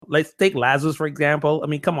let's take Lazarus, for example. I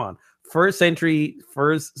mean, come on. First century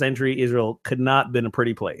Israel could not have been a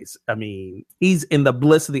pretty place. I mean, he's in the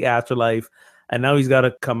bliss of the afterlife, and now he's got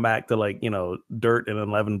to come back to, like, dirt and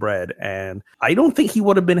unleavened bread. And I don't think he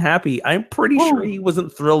would have been happy. I'm pretty sure he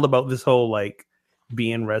wasn't thrilled about this whole, like,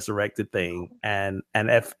 being resurrected thing. And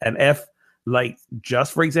if like,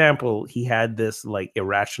 just for example, he had this, like,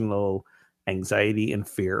 irrational anxiety and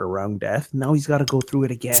fear around death. Now he's got to go through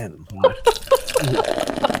it again.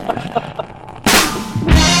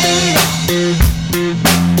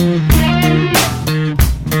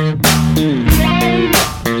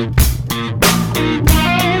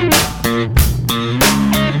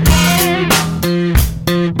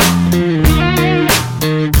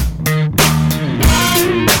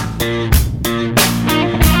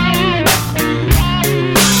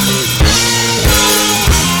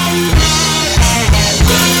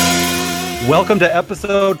 Welcome to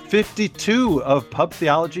episode 52 of Pub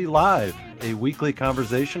Theology Live, a weekly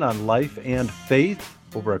conversation on life and faith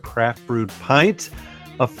over a craft brewed pint,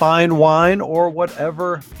 a fine wine, or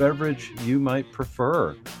whatever beverage you might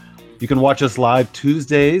prefer. You can watch us live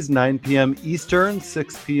Tuesdays, 9 p.m. Eastern,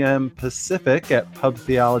 6 p.m. Pacific at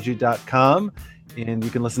pubtheology.com. And you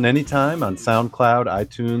can listen anytime on SoundCloud,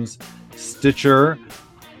 iTunes, Stitcher,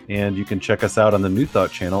 and you can check us out on the New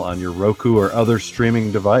Thought channel on your Roku or other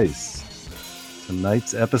streaming device.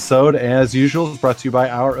 Tonight's episode, as usual, is brought to you by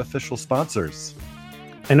our official sponsors.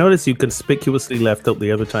 I noticed you conspicuously left out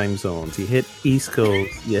the other time zones. You hit East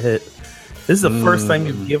Coast, this is the first time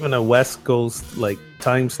you've given a West Coast, like,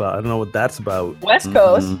 time slot. I don't know what that's about. West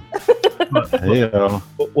Coast.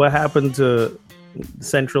 What happened to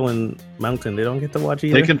Central and Mountain? They don't get to watch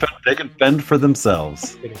either? They can fend for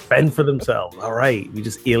themselves. They can fend for themselves. All right. We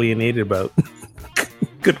just alienated about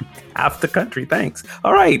good half the country. Thanks.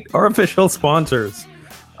 All right. Our official sponsors.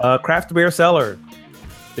 Craft Beer Cellar.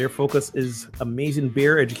 Their focus is amazing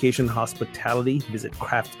beer, education, hospitality. Visit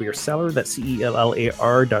Craft Beer Cellar. That's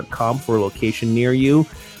CELLAR.com for a location near you.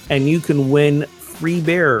 And you can win free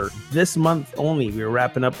beer this month only. We're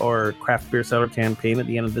wrapping up our Craft Beer Cellar campaign at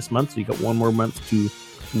the end of this month. So you got one more month to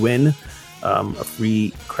win a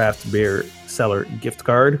free Craft Beer Cellar gift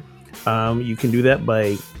card. You can do that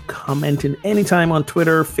by commenting anytime on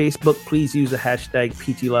Twitter, Facebook. Please use the hashtag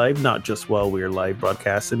PTLive, not just while we're live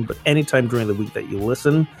broadcasting, but anytime during the week that you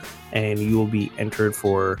listen, and you will be entered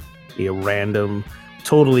for a random,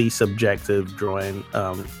 totally subjective drawing.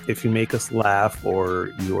 If you make us laugh,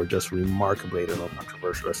 or you are just remarkably,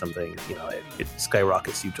 controversial or something, it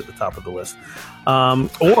skyrockets you to the top of the list.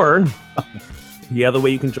 Or the other way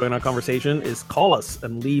you can join our conversation is call us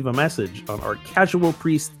and leave a message on our Casual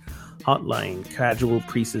Priest hotline. Casual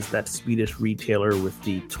Priest is that Swedish retailer with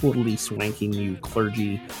the totally swanky new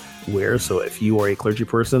clergy wear. So if you are a clergy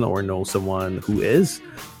person or know someone who is,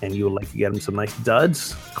 and you would like to get them some nice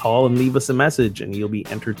duds, call and leave us a message and you'll be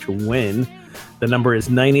entered to win. The number is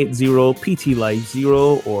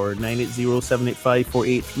 980-PT-LIVE-0 or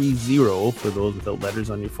 980-785-4830 for those without letters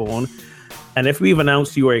on your phone. And if we've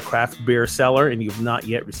announced you are a craft beer seller and you've not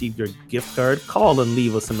yet received your gift card, call and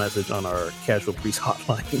leave us a message on our Casual Priest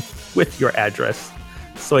hotline with your address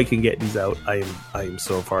so I can get these out. I am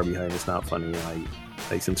so far behind. It's not funny.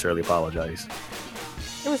 I sincerely apologize.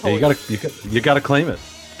 You gotta claim it.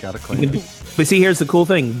 But see, here's the cool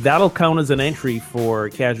thing. That'll count as an entry for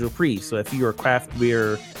Casual Priest. So if you're a craft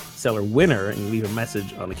beer seller winner and you leave a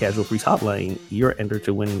message on the Casual Priest hotline, you're entered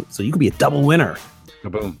to win. So you could be a double winner.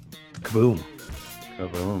 Kaboom. Kaboom.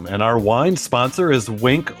 Kaboom. And our wine sponsor is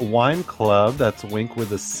Wink Wine Club. That's Wink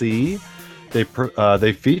with a C. They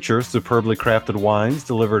feature superbly crafted wines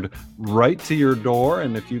delivered right to your door.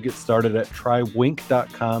 And if you get started at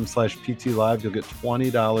trywink.com/PTLive, you'll get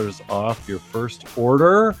 $20 off your first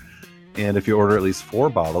order. And if you order at least 4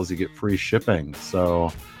 bottles, you get free shipping.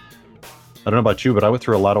 So I don't know about you, but I went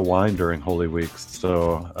through a lot of wine during Holy Weeks.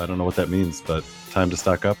 So I don't know what that means, but time to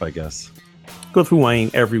stock up, I guess. Go through wine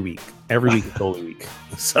every week. Every week is Holy Week.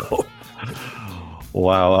 So,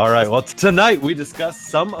 wow. All right. Well, tonight we discuss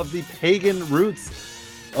some of the pagan roots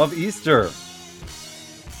of Easter.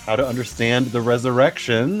 How to understand the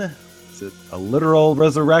resurrection. Is it a literal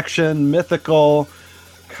resurrection, mythical,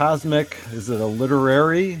 cosmic? Is it a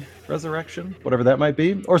literary resurrection? Whatever that might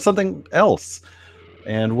be. Or something else.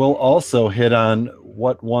 And we'll also hit on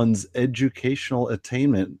what one's educational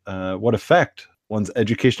attainment, what effect one's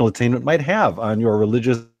educational attainment might have on your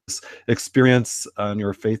religious experience, on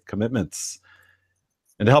your faith commitments.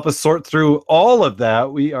 And to help us sort through all of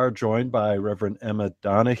that, we are joined by Reverend Emma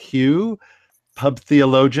Donahue, pub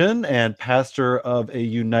theologian and pastor of a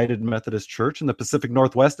United Methodist Church in the Pacific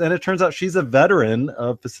Northwest. And it turns out she's a veteran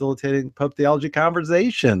of facilitating pub theology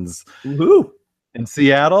conversations Woohoo! in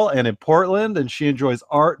Seattle and in Portland. And she enjoys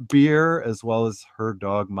art, beer, as well as her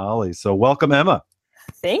dog, Molly. So welcome, Emma.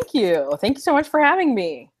 Thank you. Thank you so much for having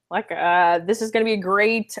me. This is going to be a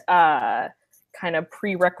great kind of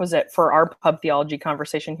prerequisite for our pub theology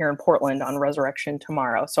conversation here in Portland on Resurrection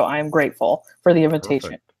tomorrow. So I'm grateful for the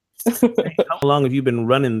invitation. How long have you been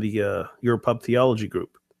running the your pub theology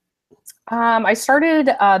group? I started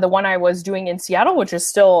the one I was doing in Seattle, which is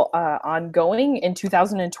still ongoing, in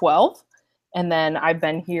 2012. And then I've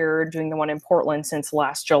been here doing the one in Portland since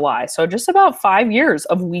last July. So just about 5 years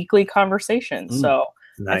of weekly conversations. So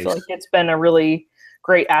Nice. I feel like it's been a really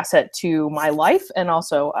great asset to my life and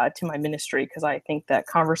also to my ministry, because I think that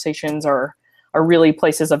conversations are really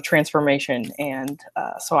places of transformation. And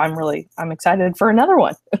so I'm excited for another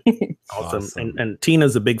one. Awesome. And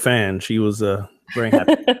Tina's a big fan. She was very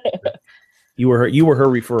happy. You were her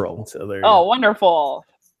referral. So there. Oh, wonderful.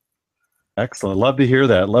 Excellent. Love to hear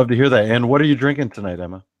that. And what are you drinking tonight,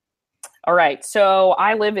 Emma? All right. So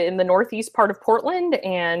I live in the northeast part of Portland,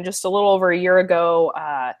 and just a little over a year ago,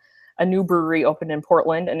 a new brewery opened in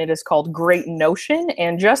Portland, and it is called Great Notion.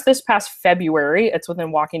 And just this past February, it's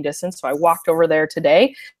within walking distance. So I walked over there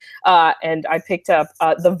today, and I picked up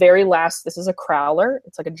the very last, this is a crowler.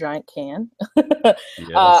 It's like a giant can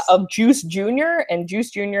of Juice Junior. And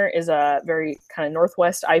Juice Junior is a very kind of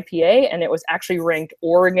Northwest IPA, and it was actually ranked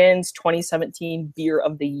Oregon's 2017 Beer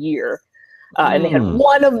of the Year. And they had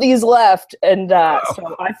one of these left. And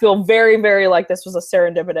so I feel very, very like this was a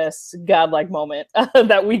serendipitous, godlike moment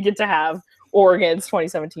that we get to have Oregon's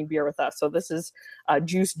 2017 beer with us. So this is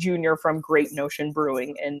Juice Junior from Great Notion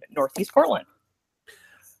Brewing in Northeast Portland.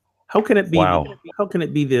 How can it be? Wow. How can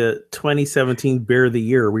it be the 2017 Beer of the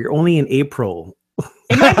Year? We're only in April.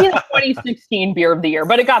 It might be the 2016 beer of the year,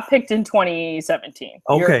 but it got picked in 2017.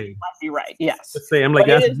 Okay, you might be right. Yes. Let's say I'm like,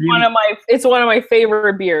 it's one of my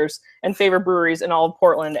favorite beers and favorite breweries in all of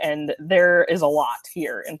Portland, and there is a lot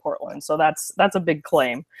here in Portland, so that's a big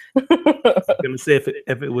claim. I'm gonna say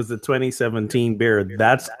if it was the 2017 beer,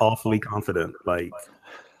 that's awfully confident. Like,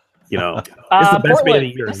 you know, it's the best beer of the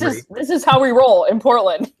year. This is how we roll in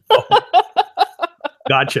Portland.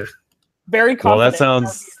 Gotcha. Very confident. Well,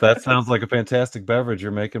 that sounds like a fantastic beverage.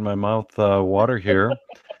 You're making my mouth water here.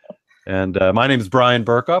 And my name is Brian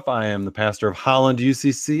Burkhoff. I am the pastor of Holland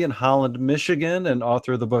UCC in Holland, Michigan, and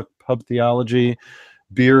author of the book Pub Theology,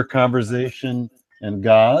 Beer, Conversation, and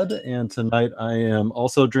God. And tonight I am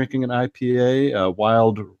also drinking an IPA, a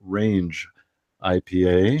Wild Range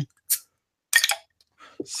IPA.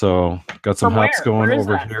 So got some hops going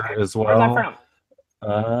over here as well. Where's that from?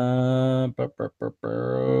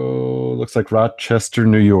 Looks like Rochester,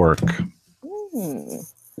 New York.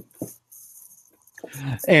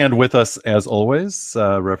 And with us, as always,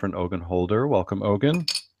 Reverend Ogun Holder. Welcome, Ogun.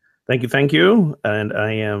 Thank you. And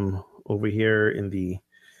I am over here in the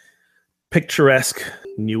picturesque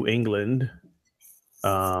New England,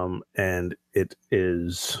 and it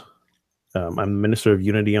is. I'm minister of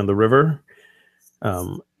Unity on the River.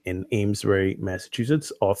 In Amesbury,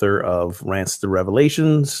 Massachusetts, author of Rants to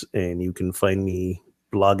Revelations, and you can find me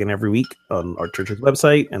blogging every week on our church's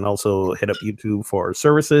website, and also hit up YouTube for our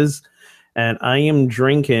services. And I am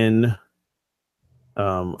drinking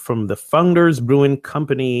from the Founders Brewing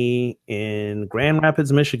Company in Grand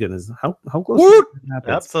Rapids, Michigan. Is how close? Is Grand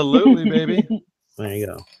Rapids? Absolutely, baby. There you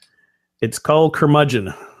go. It's called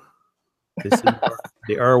Curmudgeon.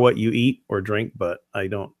 They are what you eat or drink, but I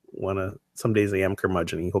don't want to. Some days I am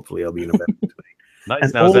curmudgeon-y. Hopefully I'll be in a better mood. Nice.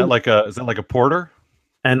 And now, is that like a porter?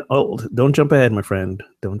 And old. Don't jump ahead, my friend.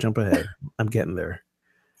 Don't jump ahead. I'm getting there.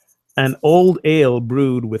 An old ale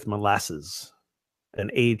brewed with molasses and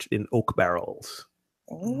aged in oak barrels.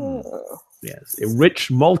 Yes, a rich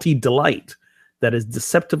malty delight that is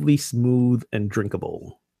deceptively smooth and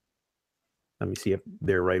drinkable. Let me see if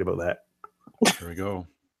they're right about that. There we go.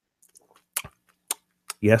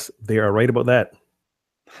 Yes, they are right about that.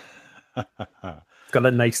 It's got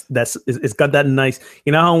that nice.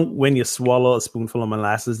 You know how when you swallow a spoonful of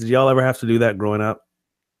molasses, did y'all ever have to do that growing up?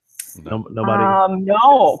 No, nobody.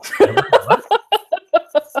 No.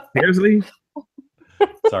 Seriously?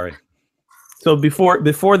 Sorry. So before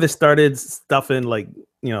they started stuffing like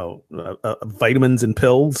vitamins and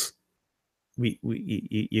pills,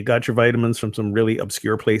 you got your vitamins from some really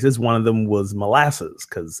obscure places. One of them was molasses,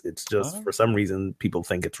 because it's just for some reason people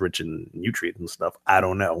think it's rich in nutrients and stuff. I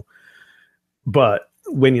don't know. But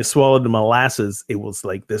when you swallowed the molasses, it was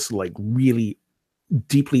like this like really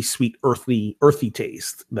deeply sweet, earthy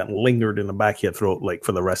taste that lingered in the back of your throat like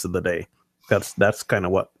for the rest of the day. That's kind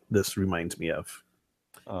of what this reminds me of.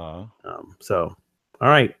 Uh, So, all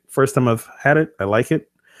right, first time I've had it. I like it.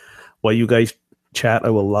 While you guys chat, I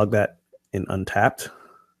will log that in Untapped.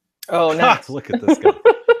 Oh, nice. Look at this guy.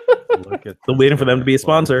 Look at Still waiting for them to be a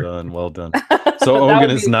sponsor. Well done. So Ogun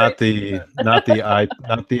is not the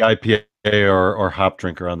IPA or hop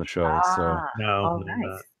drinker on the show. So No,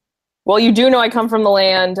 nice. Well, you do know I come from the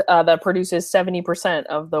land that produces 70%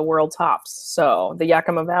 of the world's hops. So the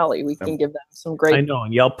Yakima Valley, we can give them some great. I know,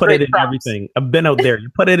 and y'all put it in props. everything. I've been out there. You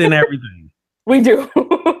put it in everything. We do.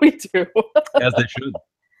 We do. as they should.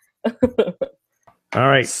 All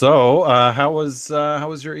right. So how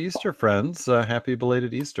was your Easter, friends? Happy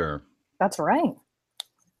belated Easter. That's right.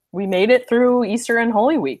 We made it through Easter and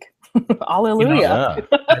Holy Week. Hallelujah.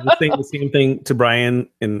 I was saying the same thing to Brian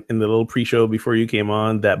in the little pre-show before you came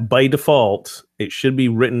on, that by default, it should be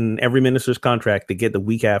written in every minister's contract to get the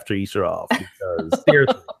week after Easter off. Because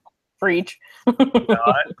seriously, Preach.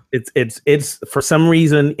 it's for some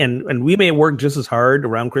reason, and we may work just as hard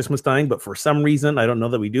around Christmas time, but for some reason, I don't know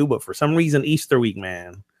that we do, but for some reason, Easter week,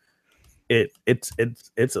 man, it's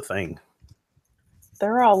a thing.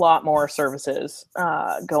 There are a lot more services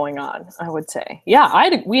going on, I would say. Yeah,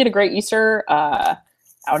 we had a great Easter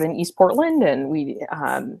out in East Portland, and we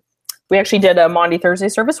actually did a Maundy Thursday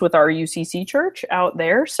service with our UCC church out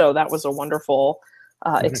there, so that was a wonderful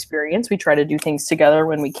experience. We try to do things together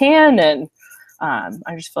when we can, and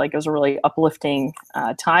I just feel like it was a really uplifting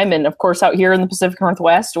time. And of course, out here in the Pacific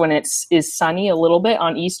Northwest, when it is sunny a little bit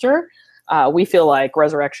on Easter, we feel like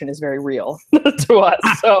resurrection is very real to us.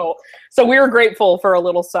 So we were grateful for a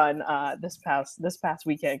little sun this past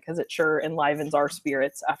weekend, because it sure enlivens our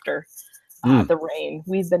spirits after the rain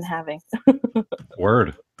we've been having.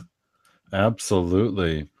 Word.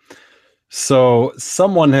 Absolutely. So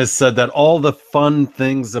someone has said that all the fun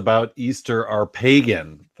things about Easter are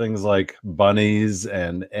pagan. Things like bunnies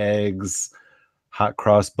and eggs, hot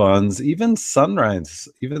cross buns, even sunrise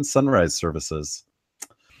services.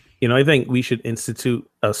 You know, I think we should institute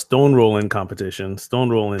a stone rolling competition, stone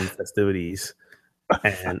rolling festivities,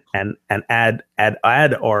 and add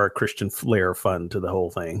our Christian flair fun to the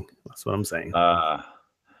whole thing. That's what I'm saying.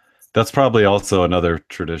 That's probably also another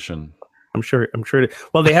tradition. I'm sure.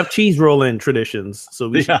 Well, they have cheese rolling traditions, so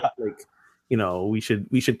we should,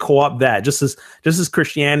 we should co-opt that. Just as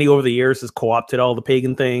Christianity over the years has co-opted all the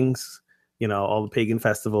pagan things, all the pagan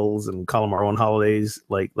festivals and call them our own holidays.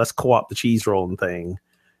 Like, let's co-opt the cheese rolling thing.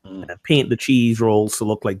 And paint the cheese rolls to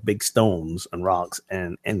look like big stones and rocks,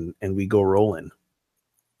 and we go rolling.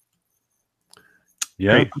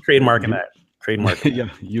 Yeah, trademarking that. Trademark. Yeah,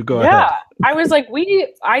 you go ahead. Yeah, I was like,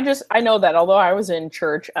 I know that although I was in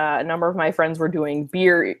church, a number of my friends were doing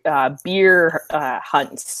beer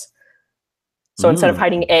hunts. So instead of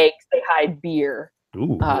hiding eggs, they hide beer.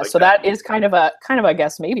 Ooh, so that is kind of I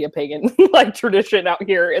guess maybe a pagan like tradition out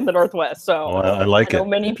here in the Northwest. So I like I know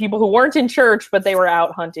many people who weren't in church, but they were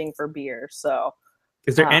out hunting for beer. So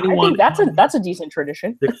is there anyone? I think that's a decent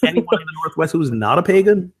tradition. Is there anyone in the Northwest who's not a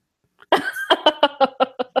pagan? I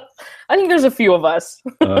think there's a few of us.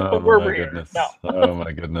 Oh my goodness! No. Oh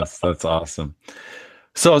my goodness, that's awesome.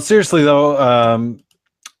 So seriously though,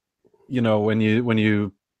 when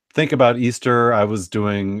you think about Easter, I was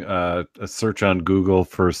doing a search on Google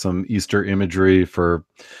for some Easter imagery for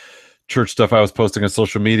church stuff I was posting on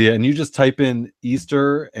social media, and you just type in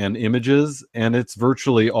Easter and images, and it's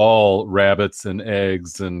virtually all rabbits and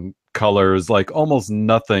eggs and colors, like almost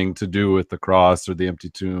nothing to do with the cross or the empty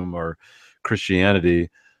tomb or Christianity.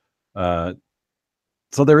 So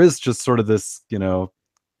there is just sort of this,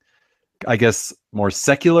 I guess more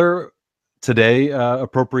secular today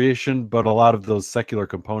appropriation, but a lot of those secular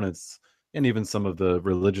components and even some of the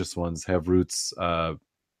religious ones have roots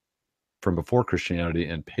from before Christianity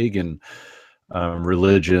and pagan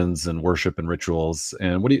religions and worship and rituals.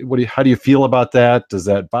 And how do you feel about that? Does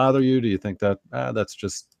that bother you? Do you think that that's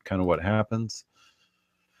just kind of what happens?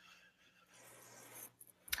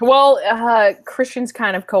 Well, Christians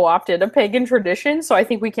kind of co-opted a pagan tradition, so I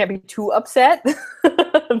think we can't be too upset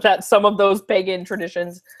that some of those pagan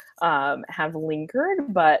traditions have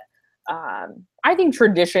lingered. But I think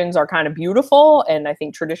traditions are kind of beautiful, and I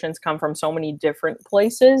think traditions come from so many different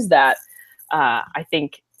places that I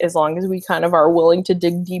think as long as we kind of are willing to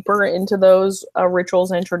dig deeper into those rituals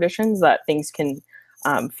and traditions, that things can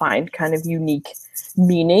find kind of unique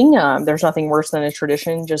meaning. There's nothing worse than a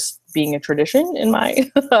tradition just being a tradition, in my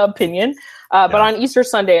opinion. But on Easter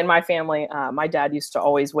Sunday in my family, my dad used to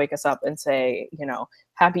always wake us up and say,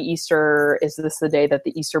 Happy Easter. Is this the day that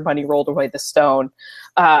the Easter bunny rolled away the stone?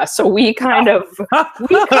 So we kind of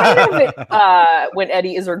went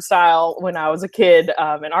Eddie Izzard style when I was a kid,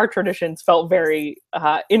 and our traditions felt very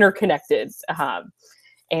interconnected.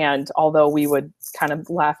 And although we would kind of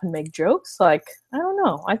laugh and make jokes, like, I don't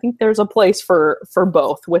know, I think there's a place for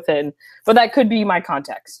both within, but that could be my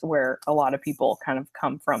context where a lot of people kind of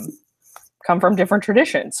come from different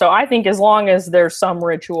traditions. So I think as long as there's some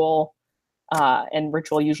ritual, and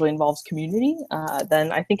ritual usually involves community,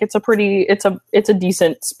 then I think it's a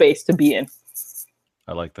decent space to be in.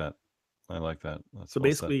 I like that. That's so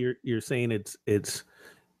basically you're saying it's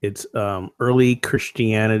early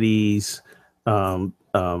Christianity's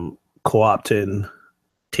co-opting,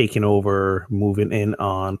 taking over, moving in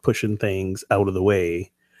on, pushing things out of the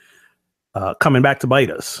way, coming back to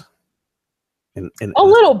bite us. And a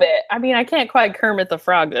little bit. I mean, I can't quite Kermit the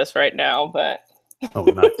Frog this right now, but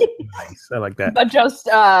nice. I like that. But just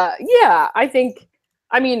I think,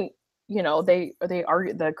 I mean, they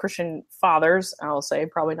argue, the Christian fathers, I'll say,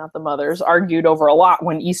 probably not the mothers, argued over a lot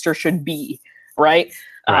when Easter should be, right?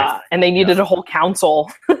 And they needed a whole council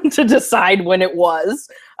to decide when it was,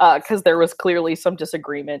 because there was clearly some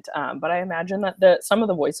disagreement. But I imagine that some of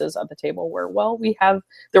the voices at the table were,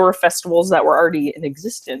 there were festivals that were already in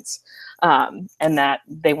existence, and that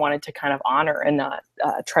they wanted to kind of honor and not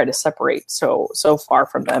try to separate so far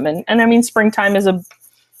from them. And I mean, springtime is a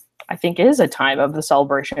time of the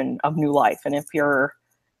celebration of new life. And if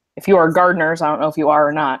you are gardeners, I don't know if you are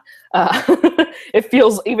or not, it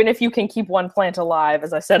feels, even if you can keep one plant alive,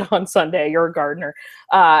 as I said on Sunday, you're a gardener.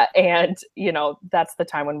 And, that's the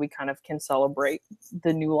time when we kind of can celebrate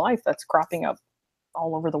the new life that's cropping up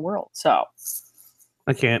all over the world. So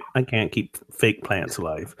I can't keep fake plants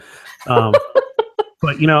alive. But,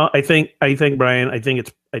 I think, Brian, I think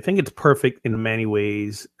it's perfect in many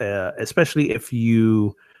ways, especially if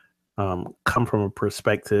you come from a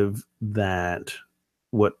perspective that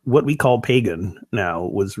what we call pagan now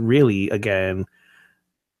was really, again,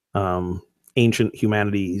 ancient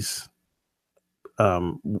humanity's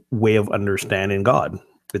way of understanding God.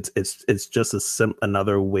 It's just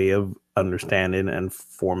another way of understanding and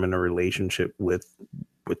forming a relationship with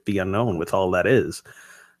the unknown, with all that is.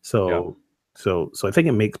 So I think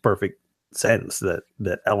it makes perfect sense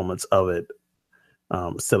that elements of it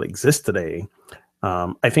still exist today.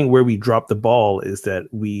 I think where we drop the ball is that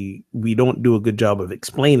we don't do a good job of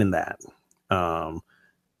explaining that,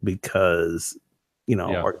 because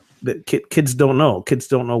kids don't know. Kids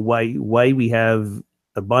don't know why we have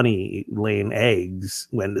a bunny laying eggs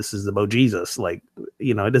when this is about Jesus. Like,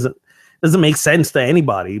 it doesn't make sense to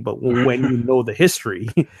anybody. But when you know the history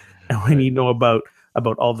and when you know about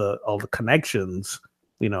all the connections,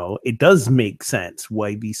 it does make sense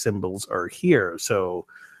why these symbols are here. So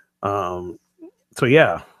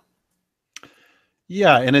yeah.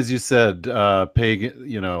 Yeah, and as you said,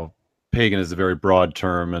 pagan is a very broad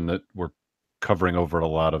term, and that we're covering over a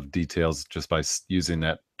lot of details just by using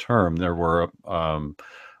that term. There were a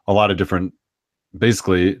lot of different,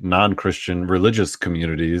 basically non-Christian religious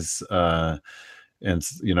communities, and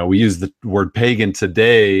we use the word pagan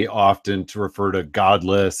today often to refer to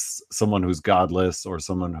godless, someone who's godless, or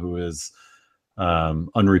someone who is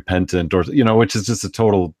unrepentant, or which is just a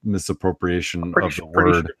total misappropriation of the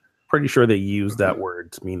word. Pretty sure they used that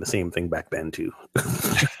word to mean the same thing back then too.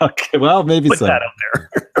 Okay, well, maybe put so. that out there.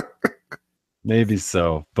 Maybe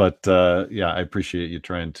so, but I appreciate you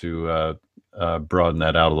trying to broaden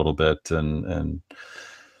that out a little bit and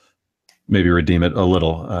maybe redeem it a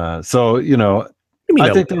little. I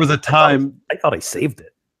think there was a time. I thought I saved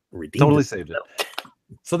it. Saved it.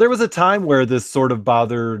 So there was a time where this sort of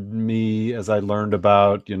bothered me as I learned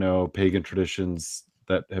about, pagan traditions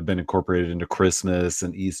that have been incorporated into Christmas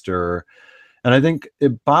and Easter. And I think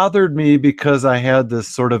it bothered me because I had this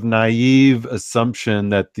sort of naive assumption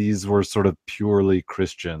that these were sort of purely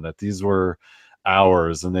Christian, that these were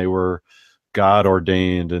ours and they were God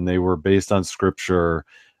ordained and they were based on scripture.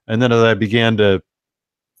 And then as I began to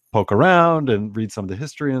poke around and read some of the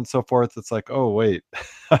history and so forth, it's like, oh, wait.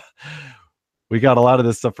 We got a lot of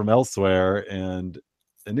this stuff from elsewhere, and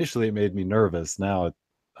initially it made me nervous. Now it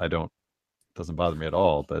doesn't bother me at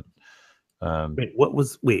all. But what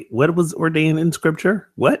was ordained in scripture?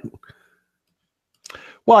 What?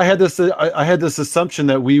 Well, I had this assumption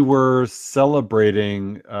that we were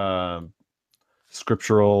celebrating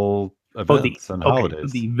scriptural events and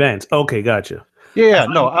holidays. The events. Okay, gotcha. Yeah,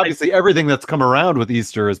 no, obviously everything that's come around with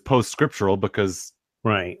Easter is post-scriptural because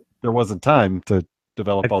there wasn't time to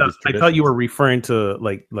develop all these traditions. I thought you were referring to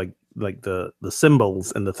like like the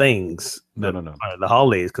symbols and the things. No. The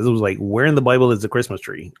holidays, because it was like, where in the Bible is the Christmas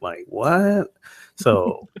tree? Like what?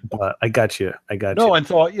 So, but I got you. No, and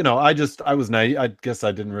so I was naive. I guess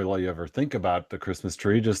I didn't really ever think about the Christmas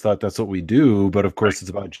tree. Just thought that's what we do. But of course,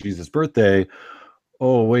 it's about Jesus' birthday.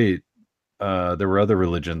 Oh wait, there were other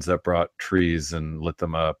religions that brought trees and lit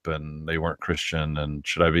them up, and they weren't Christian. And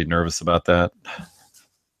should I be nervous about that?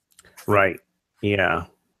 Right. Yeah.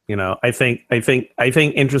 I think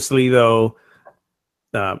interestingly though,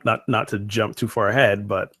 not to jump too far ahead,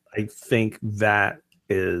 but I think that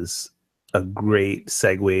is a great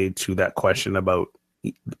segue to that question about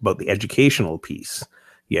the educational piece,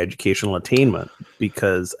 the educational attainment,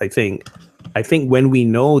 because I think when we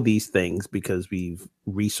know these things because we've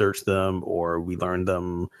researched them or we learned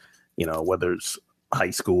them, whether it's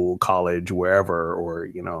high school, college, wherever, or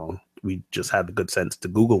we just had the good sense to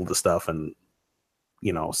Google the stuff and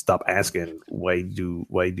stop asking why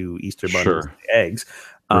do Easter bunnies lay eggs,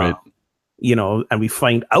 right? And we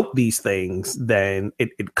find out these things, then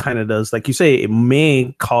it kind of does, like you say, it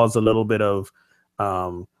may cause a little bit of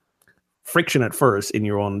friction at first in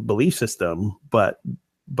your own belief system, but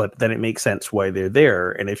then it makes sense why they're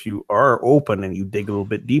there. And if you are open and you dig a little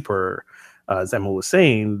bit deeper, as Emma was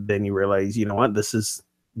saying, then you realize, what, this is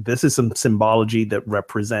some symbology that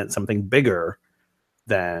represents something bigger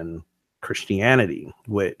than Christianity,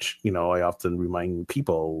 which, I often remind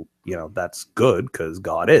people, that's good because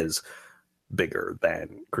God is bigger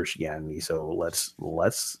than Christianity. So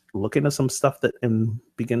let's look into some stuff that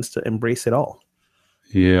begins to embrace it all.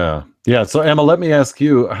 Yeah. So Emma, let me ask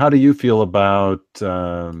you, how do you feel about,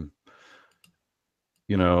 well,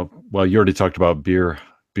 you already talked about beer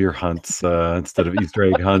hunts instead of Easter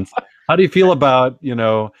egg hunts. How do you feel about,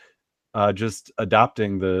 just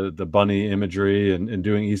adopting the bunny imagery and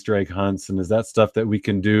doing Easter egg hunts? And is that stuff that we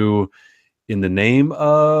can do in the name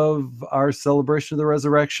of our celebration of the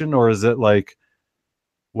resurrection? Or is it like,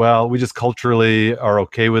 well, we just culturally are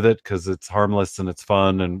okay with it because it's harmless and it's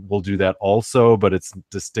fun and we'll do that also, but it's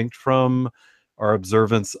distinct from our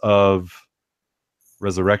observance of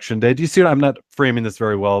Resurrection Day? Do you see what I'm not framing this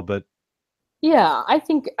very well, but yeah, I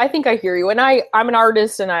think I hear you. And I'm an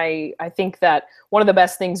artist, and I think that one of the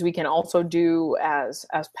best things we can also do as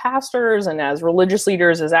pastors and as religious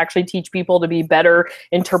leaders is actually teach people to be better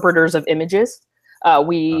interpreters of images.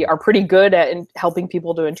 We are pretty good at helping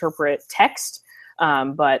people to interpret text,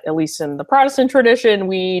 but at least in the Protestant tradition,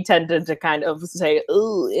 we tended to kind of say,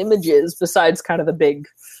 "Oh, images," besides kind of the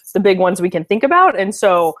big ones we can think about. And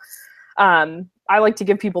so I like to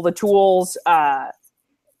give people the tools.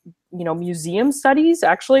 Museum studies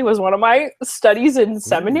actually was one of my studies in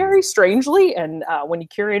seminary, strangely. And when you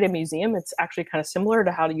curate a museum, it's actually kind of similar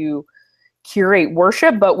to how do you curate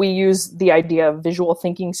worship, but we use the idea of visual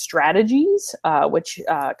thinking strategies, which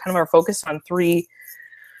kind of are focused on three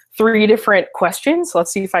different questions.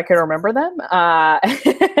 Let's see if I can remember them.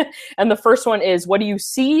 And the first one is, what do you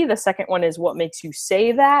see? The second one is, what makes you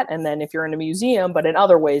say that? And then if you're in a museum, but in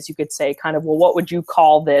other ways, you could say kind of, well, what would you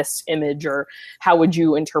call this image, or how would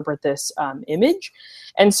you interpret this image?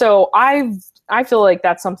 And so I feel like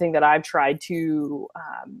that's something that I've tried to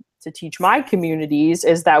teach my communities,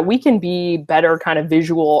 is that we can be better kind of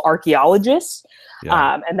visual archaeologists,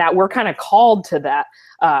 and that we're kind of called to that.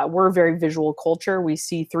 We're a very visual culture. We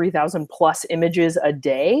see 3,000 plus images a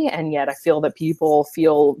day, and yet I feel that people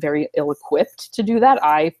feel very ill-equipped to do that.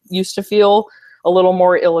 I used to feel a little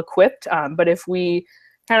more ill-equipped, but if we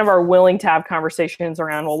kind of are willing to have conversations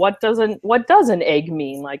around, well, what does an egg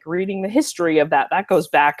mean? Like reading the history of that goes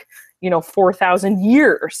back, 4,000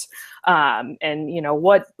 years. And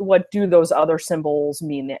what do those other symbols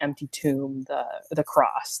mean? The empty tomb, the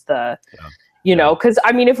cross, because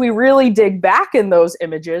if we really dig back in those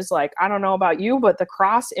images, like, I don't know about you, but the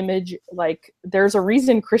cross image, like, there's a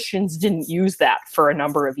reason Christians didn't use that for a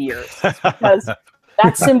number of years, because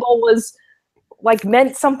that symbol was like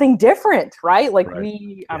meant something different, right? Like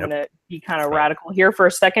I'm going to be kind of radical here for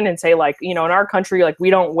a second and say, like, in our country, like, we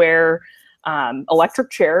don't wear electric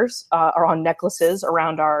chairs or on necklaces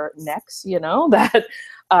around our necks, that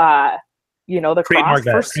the trademark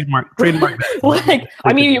cross. Trademark that. Like,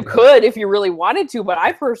 you could if you really wanted to, but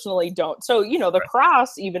I personally don't. So, the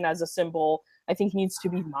cross, even as a symbol, I think needs to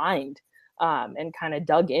be mined and kind of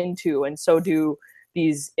dug into. And so do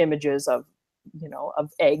these images of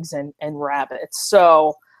eggs and rabbits.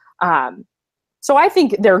 So, so I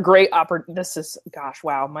think they're great. This is, gosh,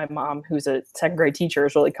 wow. My mom, who's a second grade teacher,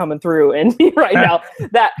 is really coming through in me right now.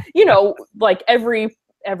 That, like every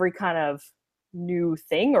kind of new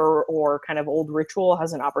thing or kind of old ritual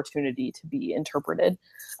has an opportunity to be interpreted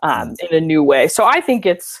in a new way. So I think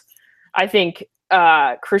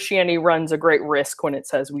Christianity runs a great risk when it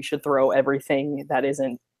says we should throw everything that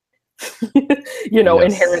isn't,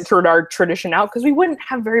 inherent to our tradition out, because we wouldn't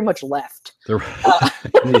have very much left.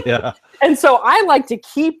 Yeah. And so I like to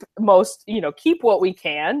keep what we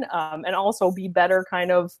can, and also be better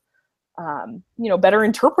kind of, better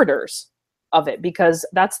interpreters of it, because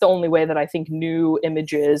that's the only way that I think new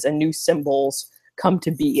images and new symbols come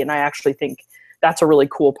to be. And I actually think that's a really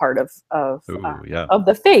cool part of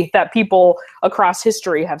the faith, that people across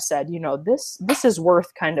history have said, this is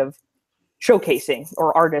worth kind of showcasing,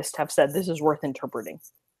 or artists have said this is worth interpreting.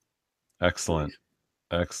 Excellent.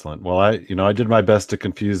 Well, I did my best to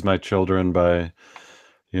confuse my children by,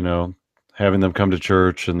 having them come to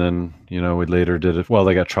church, and then, we later did it. Well,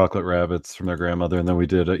 they got chocolate rabbits from their grandmother, and then we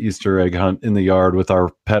did an Easter egg hunt in the yard with our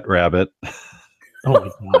pet rabbit.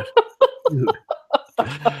 Oh my God.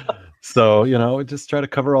 So, just try to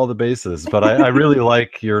cover all the bases. But I really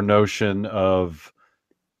like your notion of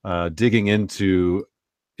digging into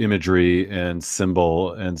imagery and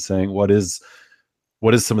symbol and saying, what is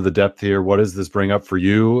some of the depth here? What does this bring up for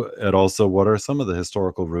you? And also, what are some of the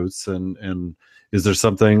historical roots? And is there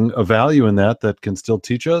something of value in that can still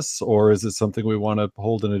teach us? Or is it something we want to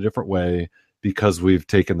hold in a different way because we've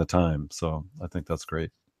taken the time? So I think that's great.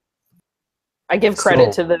 I give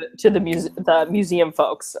credit to the museum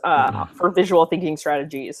folks for visual thinking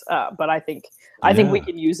strategies, but I think we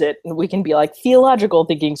can use it, and we can be like theological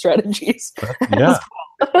thinking strategies. Yeah.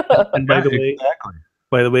 And by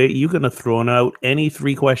the way, you could have thrown out any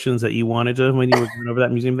 3 questions that you wanted to when you were going over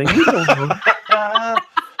that museum thing. We don't know.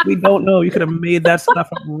 We don't know. You could have made that stuff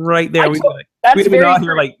up right there. We'd be out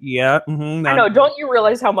here like, yeah. Mm-hmm, I know. Don't you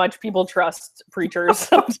realize how much people trust preachers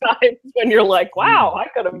sometimes when you're like, wow, I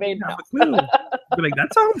could have made that. Be like,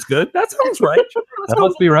 that sounds good. That sounds right. That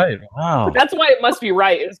must be right. Wow. That's why it must be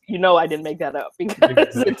right. Is I didn't make that up,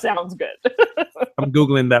 because it sounds good. I'm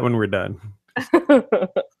Googling that when we're done.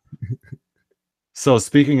 So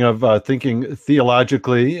speaking of thinking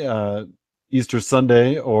theologically, Easter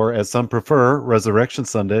Sunday, or as some prefer, Resurrection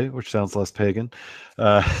Sunday, which sounds less pagan,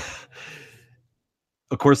 of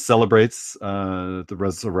course celebrates the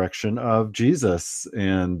resurrection of Jesus.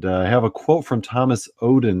 And I have a quote from Thomas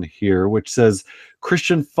Oden here, which says,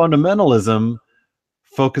 Christian fundamentalism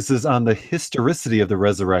focuses on the historicity of the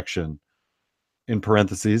resurrection, in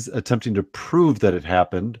parentheses, attempting to prove that it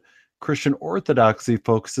happened. Christian orthodoxy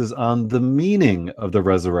focuses on the meaning of the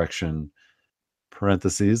resurrection,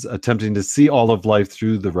 parentheses, attempting to see all of life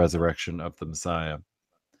through the resurrection of the Messiah.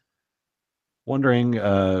 Wondering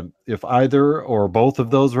if either or both of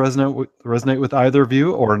those resonate with either of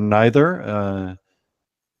you, or neither.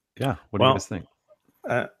 What do you guys think?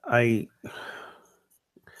 I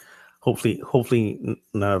hopefully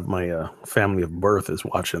none of my family of birth is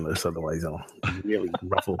watching this, otherwise I'll really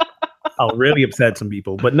ruffle. I'll really upset some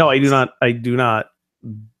people. But no, I do not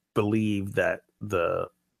believe that the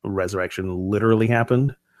resurrection literally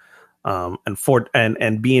happened.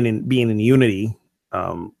 And being in unity,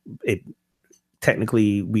 it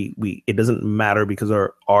technically it doesn't matter, because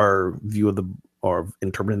our view of or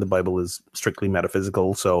interpreting the Bible is strictly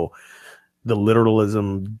metaphysical. So the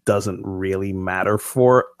literalism doesn't really matter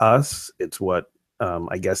for us. It's what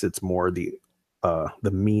I guess it's more the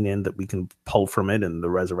meaning that we can pull from it, and the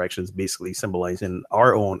resurrection is basically symbolizing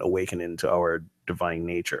our own awakening to our divine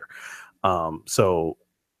nature. So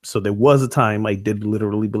there was a time I did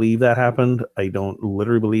literally believe that happened. I don't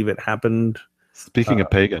literally believe it happened. Speaking of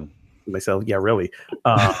pagan. Myself, yeah, really.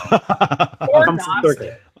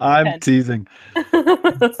 I'm teasing.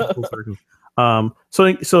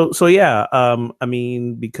 So yeah. I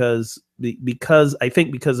mean, because I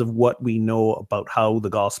think because of what we know about how the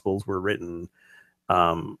Gospels were written,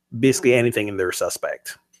 basically anything in there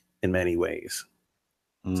suspect in many ways.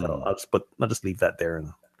 So I'll just leave that there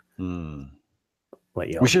and let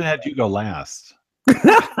you know. We should have had you go last.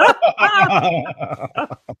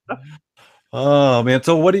 Oh man!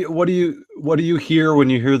 So what do you hear when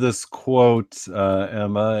you hear this quote,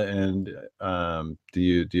 Emma? And do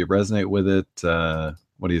you resonate with it?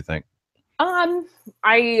 What do you think?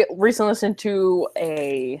 I recently listened to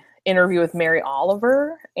a interview with Mary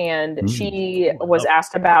Oliver, and she was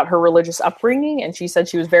asked about her religious upbringing, and she said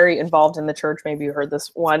she was very involved in the church. Maybe you heard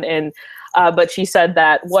this one, and but she said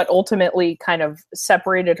that what ultimately kind of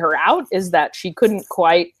separated her out is that she couldn't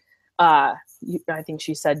quite. I think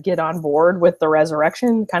she said, get on board with the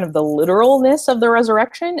resurrection, kind of the literalness of the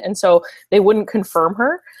resurrection. And so they wouldn't confirm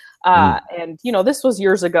her. And, this was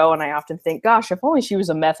years ago. And I often think, gosh, if only she was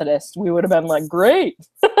a Methodist, we would have been like, great.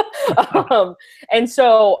 And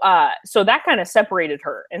so that kind of separated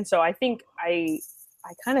her. And so I think I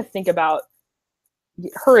kind of think about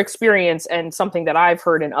her experience, and something that I've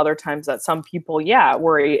heard in other times, that some people,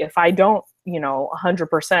 worry, if I don't,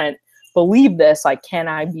 100% believe this, like, can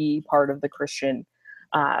I be part of the Christian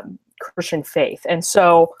faith? And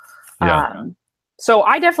so, so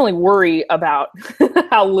I definitely worry about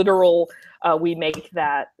how literal we make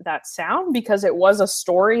that sound, because it was a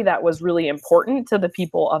story that was really important to the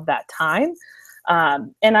people of that time.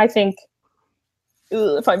 And I think,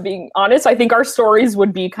 if I'm being honest, I think our stories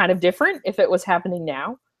would be kind of different if it was happening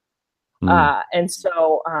now. And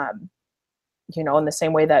so, in the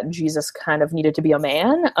same way that Jesus kind of needed to be a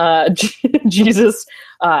man, Jesus,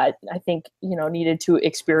 I think, needed to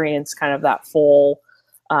experience kind of that full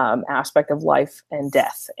aspect of life and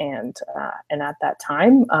death. And at that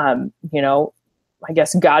time, I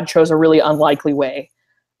guess God chose a really unlikely way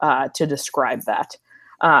to describe that.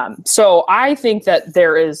 So I think that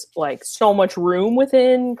there is like so much room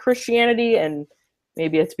within Christianity, and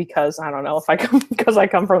maybe it's because, I don't know if I come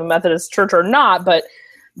from the Methodist Church or not, but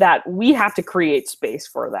that we have to create space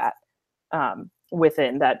for that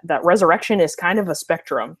within that resurrection is kind of a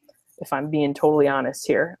spectrum, if I'm being totally honest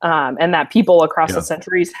here. And that people across the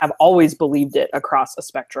centuries have always believed it across a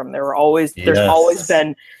spectrum. There's always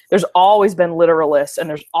been literalists, and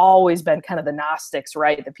there's always been kind of the Gnostics,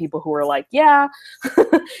 right? The people who are like,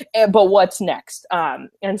 but what's next?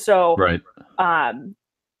 And so,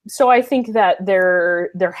 so I think that there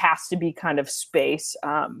has to be kind of space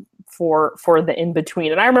for the in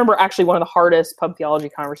between. And I remember actually one of the hardest pub theology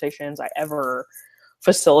conversations I ever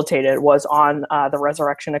facilitated was on the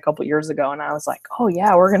resurrection a couple years ago. And I was like, oh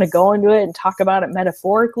yeah, we're going to go into it and talk about it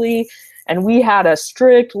metaphorically. And we had a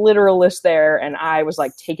strict literalist there, and I was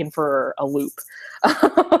like taken for a loop.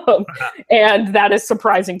 And that is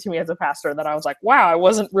surprising to me as a pastor, that I was like, wow, I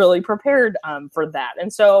wasn't really prepared for that.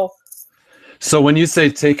 And so when you say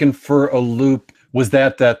taken for a loop, was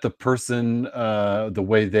that the person, the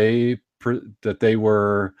way that they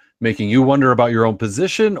were making you wonder about your own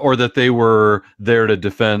position, or that they were there to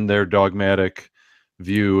defend their dogmatic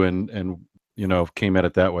view and came at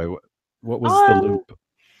it that way? What was the loop?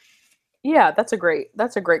 Yeah, that's a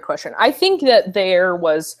great question. I think that they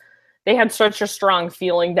had such a strong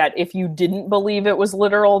feeling that if you didn't believe it was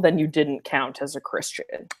literal, then you didn't count as a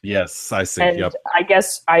Christian. Yes, I see. And I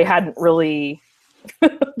guess I hadn't really,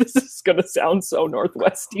 this is going to sound so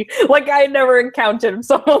Northwesty, like I had never encountered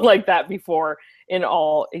someone like that before in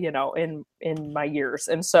all, in my years.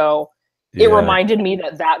 And so it reminded me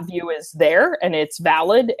that view is there and it's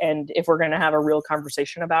valid. And if we're going to have a real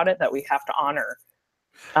conversation about it, that we have to honor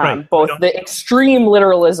both the extreme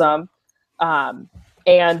literalism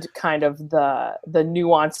and kind of the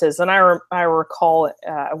nuances. And I recall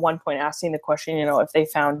at one point asking the question, if they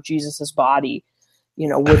found Jesus's body,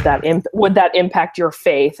 would that impact your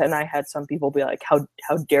faith? And I had some people be like, how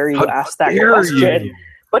dare you ask that question? You?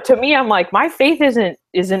 But to me, I'm like, my faith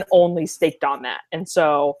isn't only staked on that. And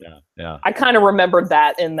so I kind of remembered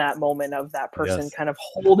that in that moment of that person kind of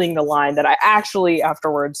holding the line, that I actually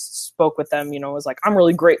afterwards spoke with them, was like, I'm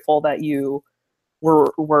really grateful that you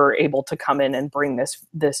were able to come in and bring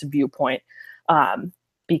this viewpoint,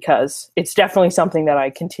 because it's definitely something that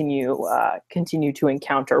I continue to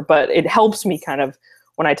encounter. But it helps me kind of,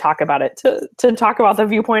 when I talk about it, to talk about the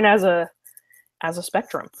viewpoint as a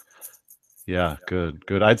spectrum. Yeah,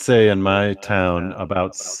 good. I'd say in my town,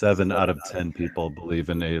 about 7 out of 10 people believe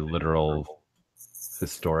in a literal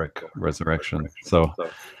historic resurrection. So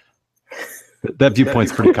that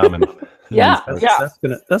viewpoint's pretty common.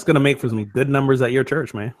 That's gonna make for some good numbers at your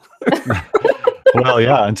church, man. Well,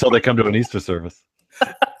 yeah, until they come to an Easter service.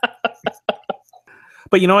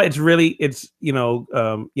 But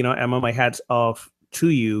Emma, my hat's off to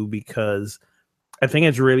you, because I think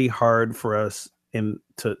it's really hard for us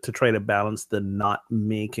to try to balance the not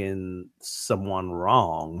making someone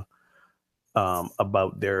wrong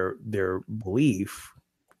about their belief,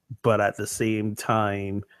 but at the same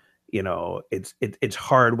time, it's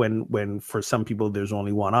hard when for some people there's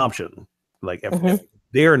only one option. Like if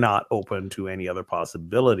they're not open to any other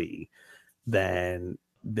possibility, then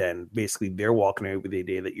basically they're walking away with the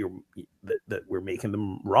idea that we're making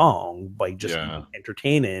them wrong by just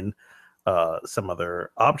entertaining some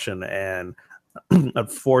other option. And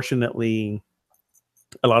unfortunately,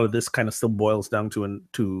 a lot of this kind of still boils down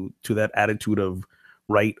to that attitude of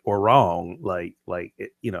right or wrong, like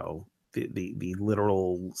the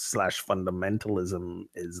literal / fundamentalism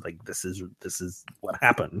is like, this is what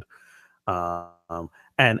happened.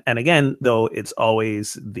 And again, though, it's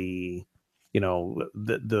always the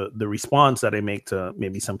response that I make to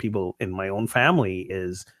maybe some people in my own family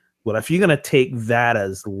is, well, if you're going to take that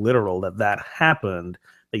as literal, that happened,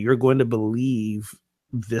 that you're going to believe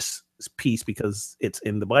this piece because it's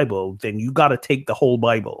in the Bible, then you got to take the whole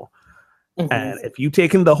Bible. Mhm. And if you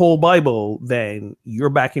take in the whole Bible, then you're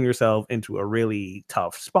backing yourself into a really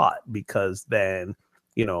tough spot, because then,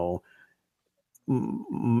 you know,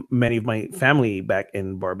 many of my family back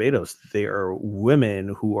in Barbados, they are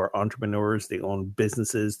women who are entrepreneurs. They own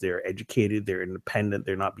businesses. They're educated. They're independent.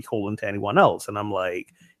 They're not beholden to anyone else. And I'm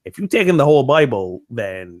like, if you take in the whole Bible,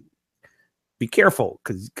 then be careful,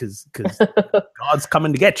 because God's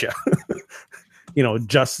coming to get you. You know,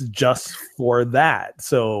 just for that.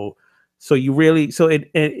 So you really, so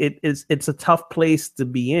it's a tough place to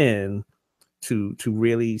be in, to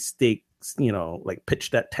really stake, you know, like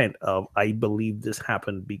pitch that tent of, I believe this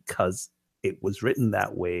happened because it was written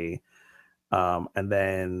that way, and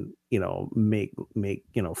then, you know, make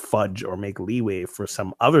you know, fudge or make leeway for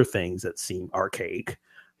some other things that seem archaic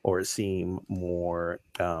or seem more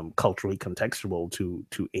culturally contextual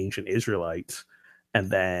to ancient Israelites. And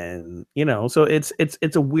then, you know, so it's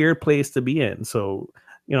a weird place to be in. So,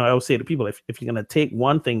 you know, I always say to people, if you're going to take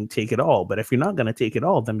one thing, take it all. But if you're not going to take it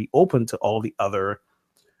all, then be open to all the other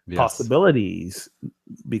possibilities.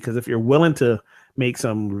 Because if you're willing to make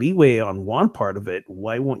some leeway on one part of it,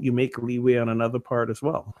 why won't you make leeway on another part as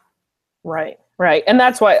well? Right. And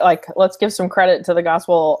that's why, like, let's give some credit to the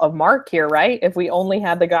Gospel of Mark here, right? If we only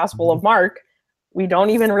had the Gospel of Mark, we don't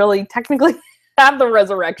even really technically have the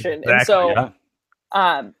resurrection. Exactly,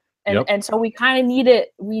 and so and so we kind of need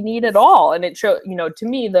it all. And it show, you know, to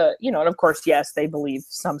me, the, you know, and of course, yes, they believe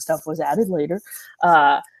some stuff was added later,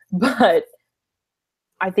 but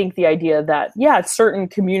I think the idea that, yeah, certain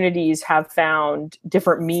communities have found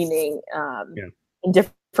different meaning in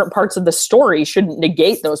different parts of the story shouldn't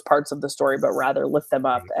negate those parts of the story, but rather lift them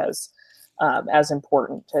up as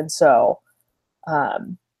important. And so,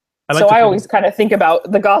 I always kind of think about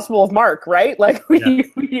the Gospel of Mark, right? Like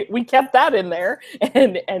we kept that in there,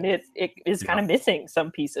 and it is kind of missing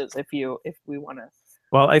some pieces if we want to.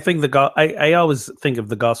 Well, I think I always think of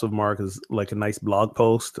the Gospel of Mark as like a nice blog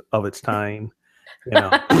post of its time. You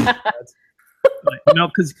know, you know,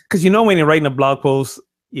 because you know, when you're writing a blog post,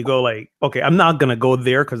 you go like, okay, I'm not gonna go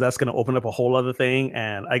there because that's gonna open up a whole other thing,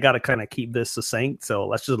 and I gotta kind of keep this succinct. So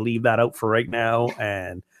let's just leave that out for right now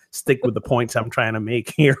and stick with the points I'm trying to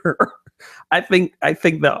make here. I think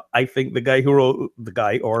the guy who wrote, the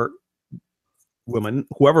guy or woman,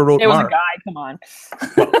 whoever wrote, it was Mark, a guy. Come on.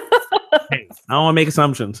 Well, hey, I don't want to make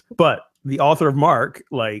assumptions, but the author of Mark,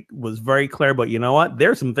 like, was very clear. But you know what?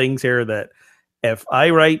 There's some things here that, if I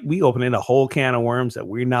write, we open in a whole can of worms that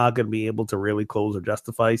we're not going to be able to really close or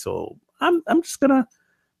justify. So I'm just gonna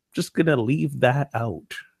leave that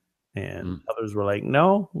out. And others were like,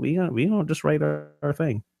 no, we don't just write our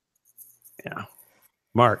thing. Yeah,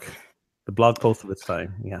 Mark, the blog post of its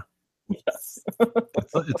time. Yeah. Yes.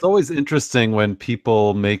 It's always interesting when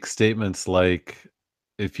people make statements like,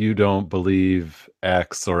 if you don't believe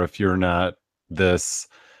X, or if you're not this,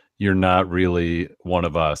 you're not really one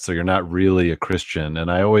of us, or you're not really a Christian.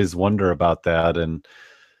 And I always wonder about that. And,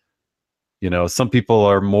 you know, some people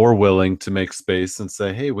are more willing to make space and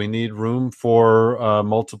say, hey, we need room for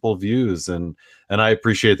multiple views. And I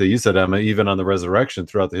appreciate that you said, Emma, even on the resurrection,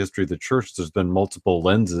 throughout the history of the church, there's been multiple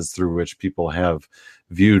lenses through which people have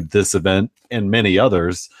viewed this event and many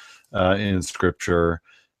others in Scripture.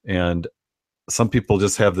 And some people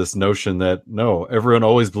just have this notion that, no, everyone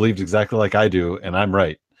always believed exactly like I do, and I'm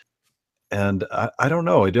right. And I don't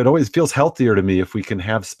know. It always feels healthier to me if we can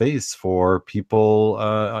have space for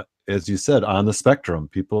people, as you said, on the spectrum,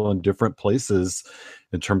 people in different places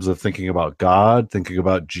in terms of thinking about God, thinking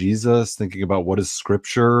about Jesus, thinking about what is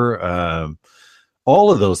Scripture,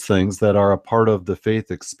 all of those things that are a part of the faith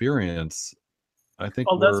experience. I think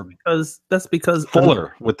that's because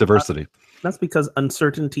fuller with diversity. That's because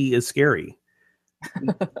uncertainty is scary.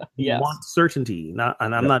 You want certainty, and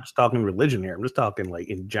I'm not just talking religion here. I'm just talking like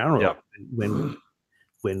in general. Yeah.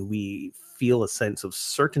 When we feel a sense of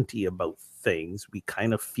certainty about things, we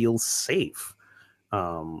kind of feel safe.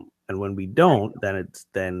 And when we don't, then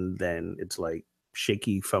it's like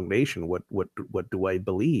shaky foundation. What do I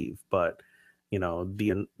believe? But you know,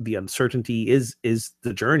 the uncertainty is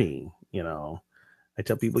the journey. You know, I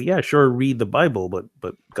tell people, yeah, sure, read the Bible,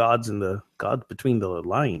 but God's between the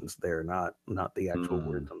lines. They're not the actual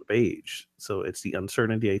words on the page. So it's the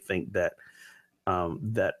uncertainty, I think, that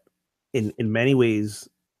that in many ways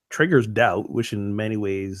triggers doubt, which in many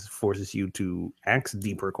ways forces you to ask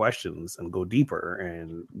deeper questions and go deeper,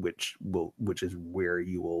 and which is where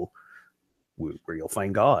you'll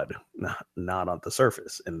find God, not on the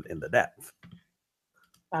surface, in the depth.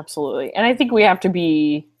 Absolutely. And I think we have to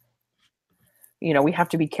be we have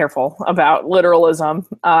to be careful about literalism,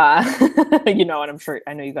 and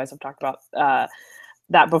I know you guys have talked about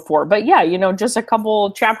that before, but yeah, just a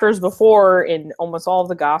couple chapters before in almost all of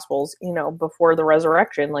the Gospels, before the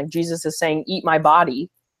resurrection, like Jesus is saying, eat my body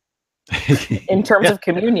in terms of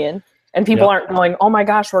communion. And people aren't going, oh my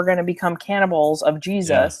gosh, we're going to become cannibals of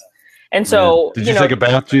Jesus. And so, did you take a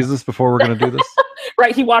bath, Jesus, before we're going to do this?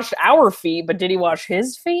 Right. He washed our feet, but did he wash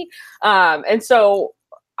his feet? And so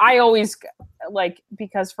I always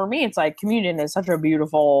because for me, it's like communion is such a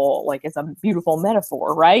beautiful, it's a beautiful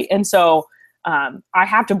metaphor. Right. And so I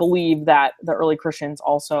have to believe that the early Christians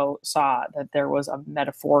also saw that there was a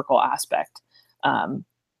metaphorical aspect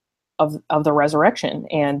of the resurrection.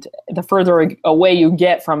 And the further away you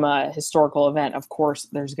get from a historical event, of course,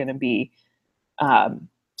 there's going to be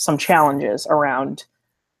some challenges around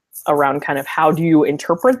kind of how do you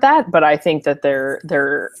interpret that. But I think that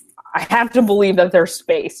I have to believe that there's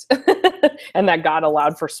space and that God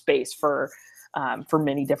allowed for space for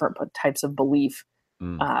many different types of belief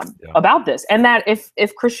about this. And that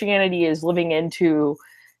if Christianity is living into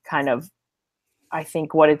kind of, I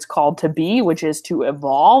think, what it's called to be, which is to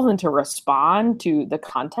evolve and to respond to the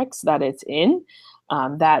context that it's in,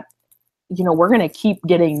 that, we're going to keep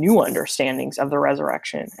getting new understandings of the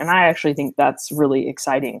resurrection. And I actually think that's really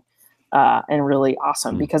exciting and really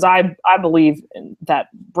awesome, because I believe that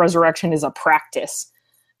resurrection is a practice,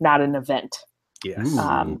 not an event. Yes.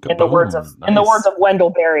 In the words of Wendell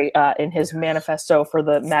Berry in his manifesto for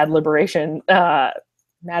the Mad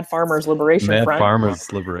Farmers Liberation Front. Mad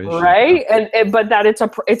Farmers Liberation. Right. But that it's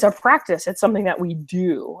a practice. It's something that we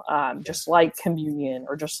do, just like communion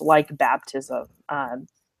or just like baptism.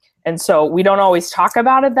 And so we don't always talk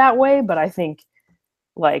about it that way, but I think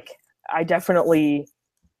I definitely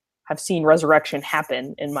have seen resurrection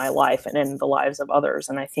happen in my life and in the lives of others.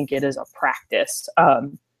 And I think it is a practice.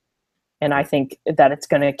 And I think that it's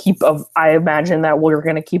going to I imagine that we're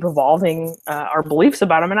going to keep evolving our beliefs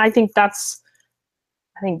about them. And I think that's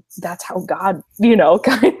how God,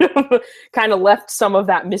 kind of left some of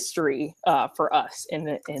that mystery for us in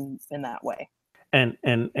that way. And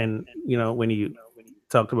when you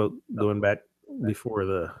talked about going back before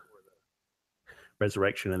the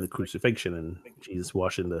resurrection and the crucifixion and Jesus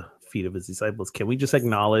washing the feet of his disciples, can we just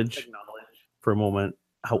acknowledge for a moment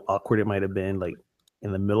how awkward it might have been, like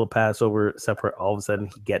in the middle of Passover, except for all of a sudden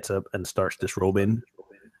he gets up and starts disrobing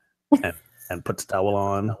and puts a towel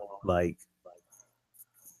on,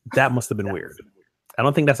 that must have been weird. I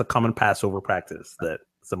don't think that's a common Passover practice that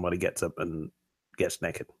somebody gets up and gets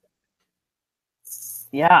naked.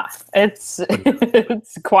 Yeah, it's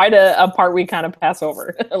quite a part we kind of pass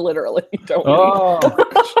over, literally, don't we? Oh,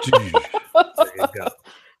 there you go.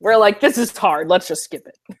 We're like, this is hard. Let's just skip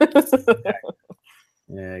it.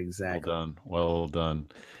 Yeah, exactly. Well done.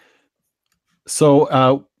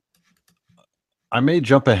 So I may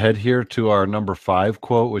jump ahead here to our number 5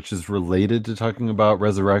 quote, which is related to talking about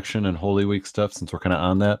resurrection and Holy Week stuff, since we're kind of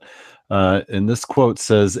on that. And this quote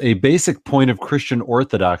says, "A basic point of Christian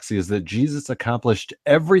orthodoxy is that Jesus accomplished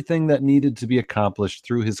everything that needed to be accomplished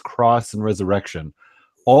through his cross and resurrection.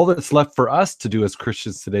 All that's left for us to do as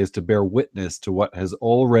Christians today is to bear witness to what has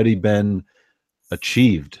already been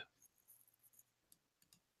achieved."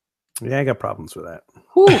 Yeah, I got problems with that.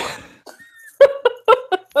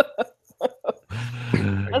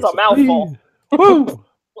 That's a mouthful. Woo!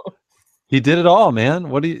 He did it all, man.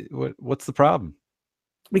 What's the problem?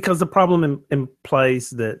 Because the problem implies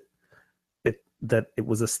that it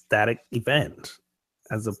was a static event,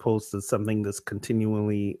 as opposed to something that's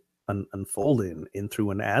continually unfolding in,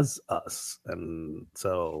 through, and as us. And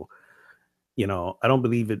so, I don't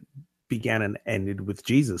believe it began and ended with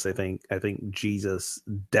Jesus. I think Jesus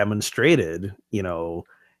demonstrated,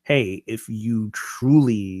 hey, if you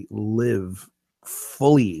truly live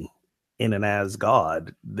fully in and as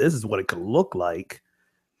God, this is what it could look like,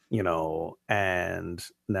 and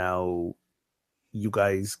now you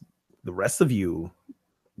guys, the rest of you,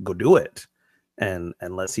 go do it, and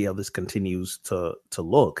let's see how this continues to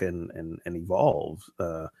look and evolve.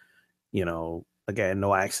 Again,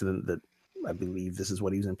 no accident that I believe this is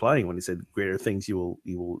what he was implying when he said, "Greater things you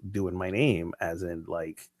will do in my name," as in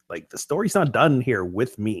like the story's not done here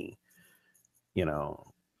with me.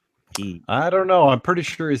 I don't know. I'm pretty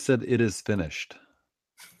sure he said it is finished,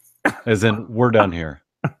 as in we're done here.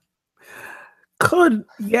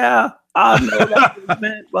 Yeah. I know that's what it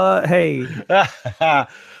meant, but hey.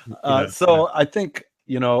 So I think,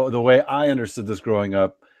 the way I understood this growing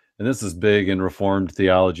up, and this is big in Reformed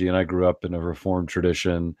theology, and I grew up in a Reformed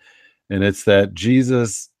tradition, and it's that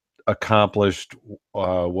Jesus accomplished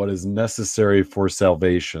what is necessary for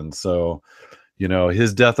salvation. So,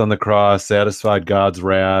 his death on the cross satisfied God's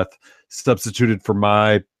wrath, substituted for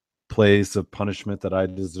my place of punishment that I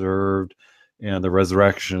deserved. And the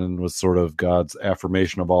resurrection was sort of God's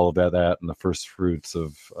affirmation of all of that and the first fruits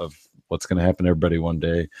of what's going to happen to everybody one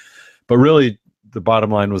day. But really, the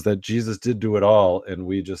bottom line was that Jesus did do it all, and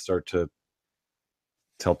we just start to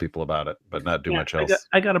tell people about it, but not do much else.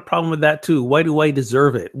 I got a problem with that too. Why do I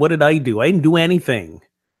deserve it? What did I do? I didn't do anything.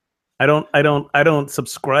 I don't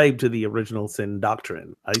subscribe to the original sin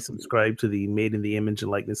doctrine. I subscribe to the made in the image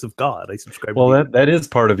and likeness of God. I subscribe. Well, that is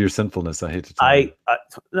part of your sinfulness. I hate to tell you.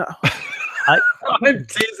 I'm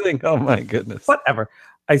teasing. Oh my goodness. Whatever.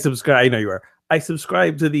 I subscribe. I know you are. I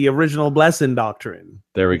subscribe to the original blessing doctrine.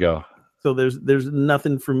 There we go. So there's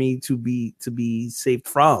nothing for me to be saved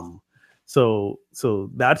from. So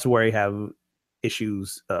that's where I have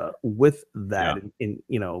issues with that.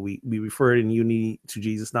 Yeah. We refer in unity to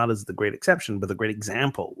Jesus not as the great exception, but the great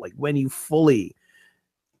example. Like when you fully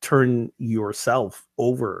turn yourself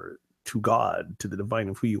over to God, to the divine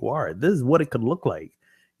of who you are, this is what it could look like.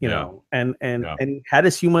 And had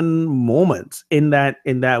his human moments in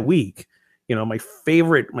that week. My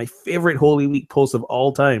favorite Holy Week post of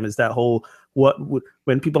all time is that whole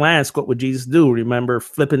when people ask what would Jesus do, remember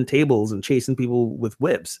flipping tables and chasing people with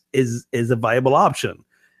whips is a viable option.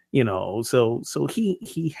 So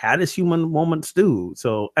he had his human moments too.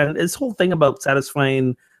 So, and this whole thing about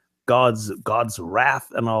satisfying God's wrath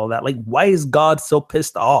and all that, like, why is God so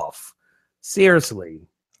pissed off? Seriously,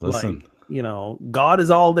 listen. God is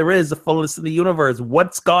all there is, the fullness of the universe.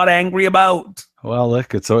 What's God angry about? Well,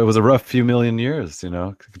 look, it was a rough few million years, it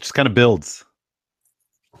just kind of builds.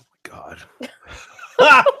 Oh my God.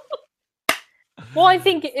 Well, I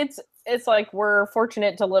think it's like we're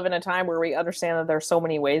fortunate to live in a time where we understand that there's so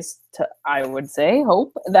many ways to, I would say,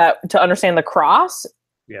 hope that to understand the cross.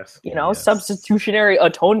 Yes. Yes. Substitutionary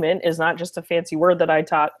atonement is not just a fancy word that I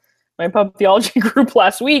taught my pub theology group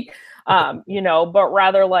last week. But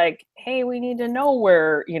rather like, hey, we need to know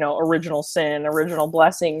where, original sin, original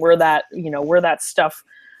blessing, where that stuff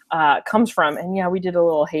comes from. And yeah, we did a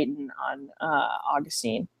little hating on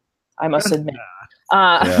Augustine, I must admit.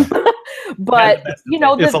 But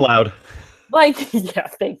it's allowed. Like, yeah,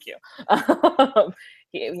 thank you.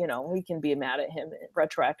 We can be mad at him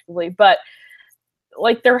retroactively, but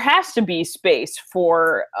like there has to be space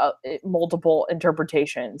for multiple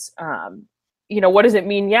interpretations. What does it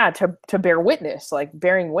mean? Yeah, to bear witness. Like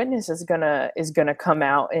bearing witness is gonna come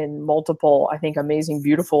out in multiple, I think, amazing,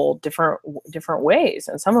 beautiful, different ways,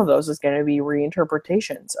 and some of those is going to be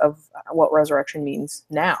reinterpretations of what resurrection means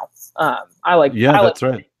now. That's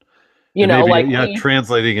right.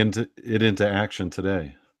 Translating into action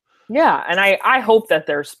today. Yeah, and I hope that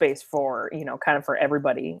there's space for kind of for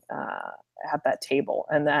everybody at that table,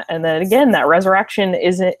 and then again that resurrection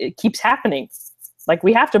it keeps happening. Like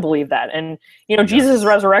we have to believe that. And, Jesus'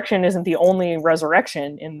 resurrection isn't the only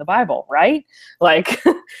resurrection in the Bible, right? Like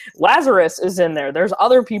Lazarus is in there. There's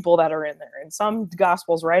other people that are in there. In some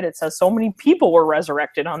gospels, right, it says so many people were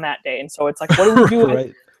resurrected on that day. And so it's like, what do we do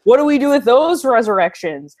right. What do we do with those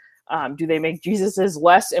resurrections? Do they make Jesus's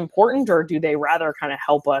less important, or do they rather kind of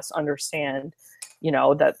help us understand,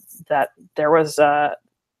 that there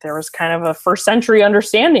was kind of a first century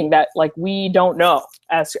understanding that like we don't know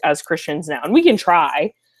as Christians now, and we can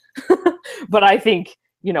try, but I think,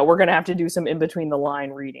 we're going to have to do some in between the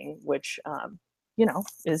line reading, which,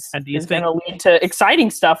 is going to lead to exciting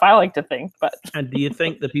stuff. I like to think, but. And do you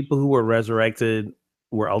think the people who were resurrected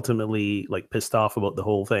were ultimately like pissed off about the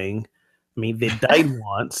whole thing? I mean, they died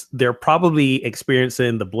once. They're probably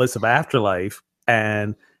experiencing the bliss of afterlife,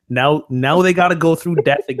 and now they got to go through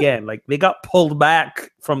death again. Like they got pulled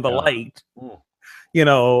back from the light,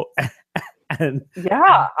 and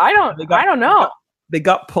yeah, I don't know. They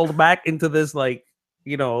got pulled back into this,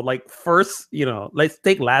 first, let's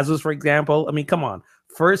take Lazarus, for example. I mean, come on.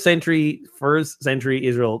 First century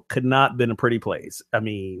Israel could not have been a pretty place. I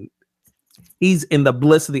mean, he's in the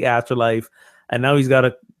bliss of the afterlife, and now he's got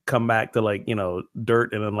to come back to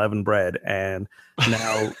dirt and unleavened bread. And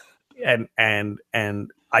now, and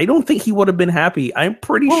I don't think he would have been happy. I'm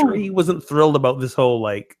pretty sure he wasn't thrilled about this whole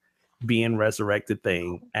being resurrected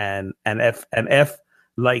thing. And if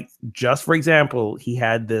just for example, he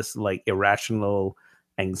had this irrational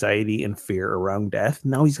anxiety and fear around death.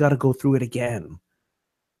 Now he's got to go through it again.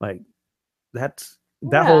 Whole.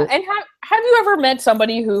 And have you ever met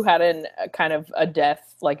somebody who had a kind of a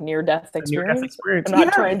death, near death experience? I'm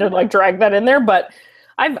not trying to drag that in there, but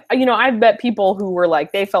I've met people who were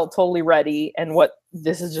they felt totally ready, and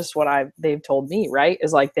this is just what they've told me, right?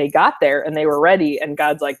 Is they got there and they were ready, and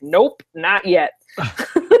God's like, nope, not yet.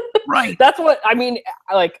 Right. That's what I mean.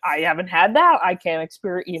 Like, I haven't had that. I can't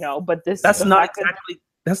experience, but that's not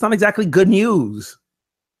exactly good news.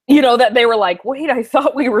 That they were like, wait, I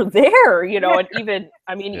thought we were there,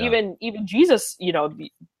 and even Jesus,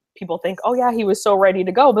 people think, oh yeah, he was so ready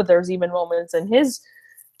to go, but there's even moments in his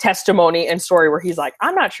testimony and story where he's like,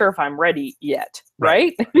 I'm not sure if I'm ready yet,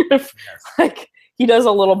 right? Yes. Like, he does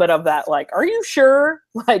a little bit of that, like, are you sure?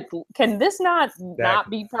 Like, can this not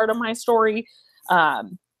be part of my story?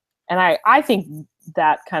 And I think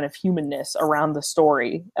that kind of humanness around the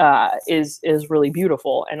story is really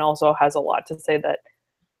beautiful, and also has a lot to say that,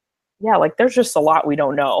 yeah, like, there's just a lot we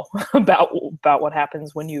don't know about what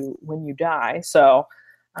happens when you die. So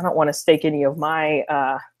I don't want to stake any of my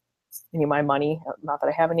money, not that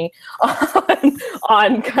I have any,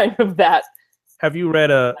 on kind of that. Have you read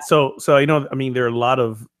so there are a lot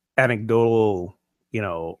of anecdotal,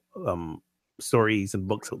 stories and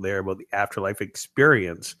books out there about the afterlife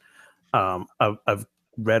experience. I've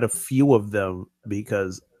read a few of them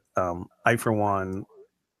because I, for one,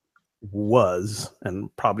 was, and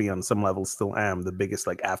probably on some level still am, the biggest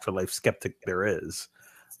like afterlife skeptic there is.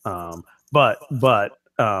 But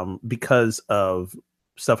because of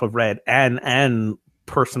stuff I've read and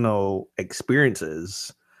personal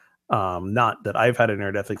experiences, not that I've had a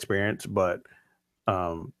near-death experience, but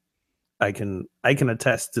I can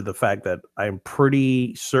attest to the fact that I'm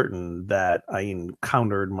pretty certain that I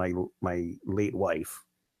encountered my late wife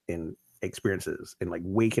in experiences, in like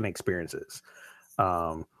waking experiences.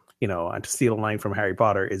 And to steal a line from Harry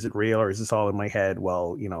Potter, is it real or is this all in my head?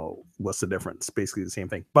 Well, what's the difference? Basically the same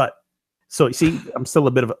thing. But so you see, I'm still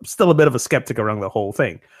a bit of a skeptic around the whole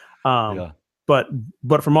thing. But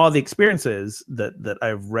from all the experiences that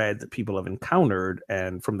I've read that people have encountered,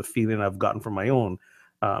 and from the feeling I've gotten from my own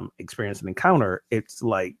experience and encounter, it's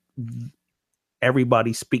like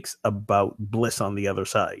everybody speaks about bliss on the other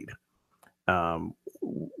side. The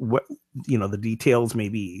details may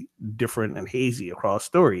be different and hazy across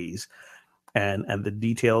stories, and the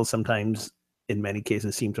details sometimes, in many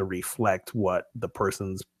cases, seem to reflect what the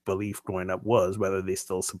person's belief growing up was, whether they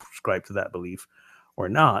still subscribe to that belief or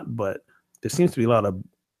not. But there seems to be a lot of,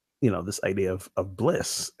 this idea of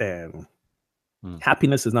bliss, and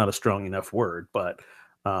happiness is not a strong enough word, but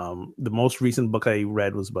the most recent book I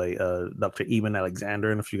read was by Dr. Eben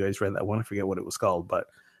Alexander, and if you guys read that one, I forget what it was called, but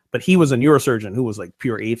he was a neurosurgeon who was like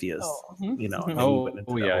pure athist,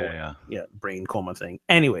 brain coma thing.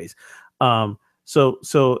 Anyways,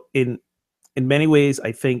 so in many ways,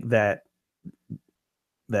 I think that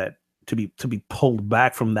to be pulled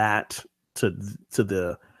back from that to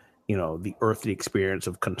the the earthly experience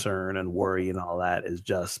of concern and worry and all that is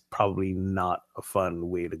just probably not a fun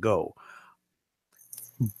way to go.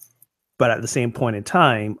 But at the same point in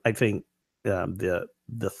time, I think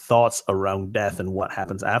the thoughts around death and what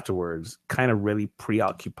happens afterwards kind of really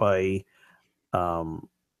preoccupy a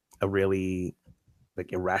really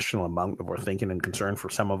like irrational amount of our thinking and concern for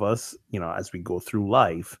some of us, as we go through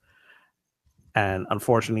life. And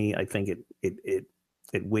unfortunately, I think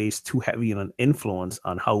it weighs too heavy an influence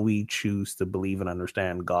on how we choose to believe and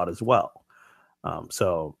understand God as well.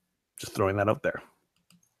 So just throwing that out there.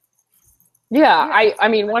 Yeah, I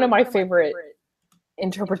mean, one of my favorite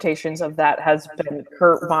interpretations of that has been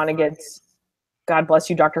Kurt Vonnegut's God Bless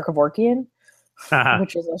You, Dr. Kevorkian,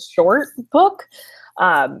 which is a short book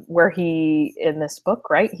where in this book,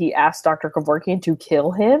 right, he asked Dr. Kevorkian to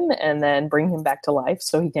kill him and then bring him back to life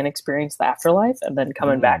so he can experience the afterlife and then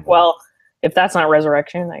coming back. Well, if that's not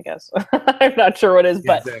resurrection, I guess I'm not sure what is,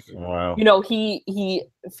 but exactly. Wow. He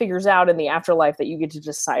figures out in the afterlife that you get to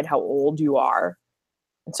decide how old you are.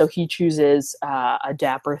 And so he chooses a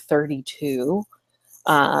dapper 32,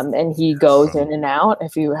 and he goes in and out,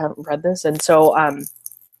 if you haven't read this. And so,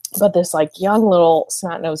 but this like young little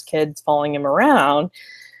snot-nosed kid's following him around,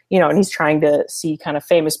 and he's trying to see kind of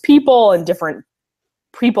famous people and different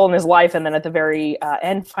people in his life. And then at the very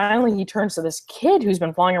end, finally, he turns to this kid who's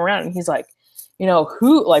been following him around, and he's like,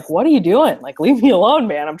 what are you doing? Like, leave me alone,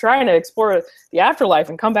 man. I'm trying to explore the afterlife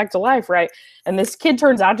and come back to life, right? And this kid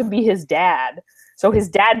turns out to be his dad. So his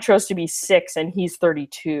dad chose to be 6 and he's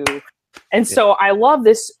 32. And so I love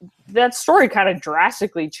that story kind of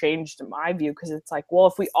drastically changed my view, because it's like, well,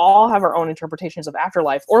 if we all have our own interpretations of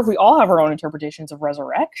afterlife, or if we all have our own interpretations of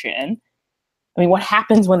resurrection, I mean, what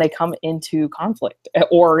happens when they come into conflict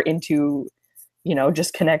or into,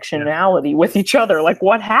 just connectionality with each other? Like,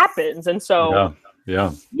 what happens? And so,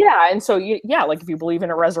 yeah. And so, like if you believe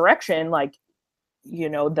in a resurrection, like,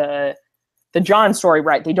 the John story,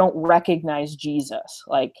 right? They don't recognize Jesus.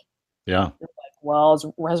 Like, well, as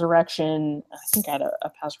resurrection, I think I had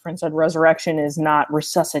a pastor friend said resurrection is not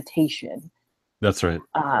resuscitation. That's right.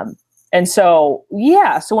 And so,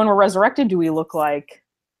 yeah, so when we're resurrected, do we look like,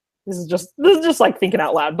 this is just like thinking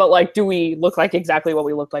out loud, but like, do we look like exactly what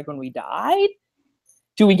we looked like when we died?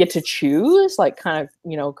 Do we get to choose? Like, kind of,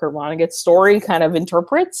 you know, Kurt Vonnegut's story kind of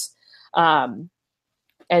interprets. And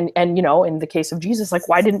you know, in the case of Jesus, like,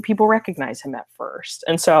 why didn't people recognize him at first?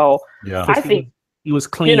 And so I think he was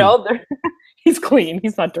clean. You know, he's clean.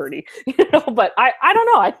 He's not dirty. You know, but I don't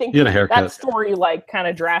know. I think that story like kind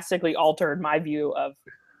of drastically altered my view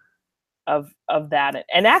of that,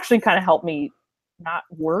 and actually kind of helped me not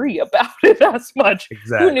worry about it as much.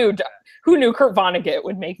 Exactly. Who knew Kurt Vonnegut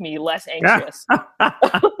would make me less anxious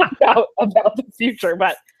about the future?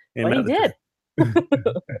 But he did.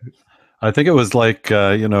 I think it was like,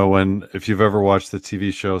 you know, if you've ever watched the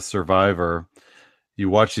TV show Survivor, you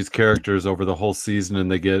watch these characters over the whole season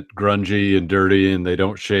and they get grungy and dirty and they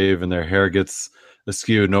don't shave and their hair gets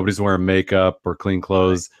askew. Nobody's wearing makeup or clean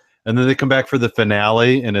clothes. And then they come back for the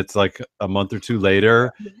finale and it's like a month or two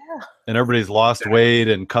later and everybody's lost weight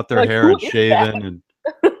and cut their hair and shaven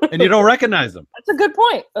and you don't recognize them. That's a good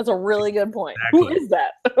point. That's a really good point. Exactly. Who is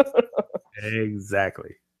that?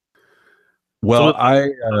 Exactly. Well,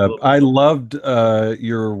 I loved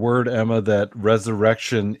your word, Emma, that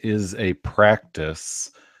resurrection is a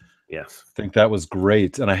practice. Yes. I think that was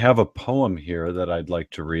great. And I have a poem here that I'd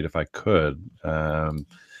like to read if I could.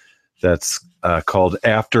 That's called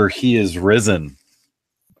After He Is Risen.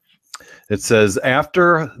 It says,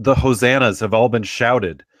 after the hosannas have all been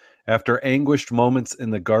shouted, after anguished moments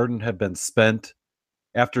in the garden have been spent,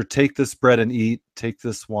 after take this bread and eat, take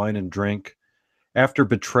this wine and drink, after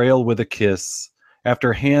betrayal with a kiss,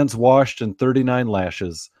 after hands washed in 39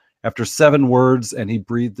 lashes, after 7 words and he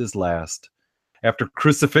breathed his last, after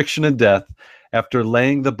crucifixion and death, after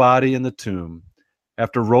laying the body in the tomb,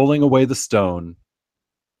 after rolling away the stone,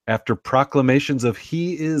 after proclamations of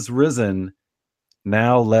he is risen,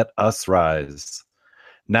 now let us rise.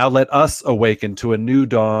 Now let us awaken to a new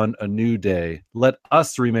dawn, a new day. Let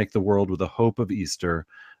us remake the world with the hope of Easter.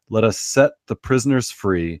 Let us set the prisoners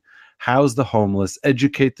free, house the homeless,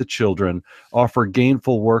 educate the children, offer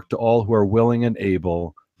gainful work to all who are willing and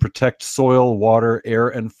able, protect soil, water, air,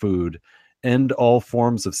 and food, end all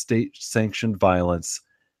forms of state-sanctioned violence.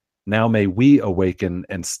 Now may we awaken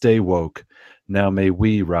and stay woke. Now may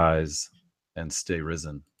we rise and stay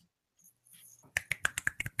risen.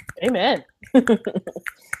 Amen.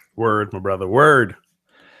 Word, my brother. Word.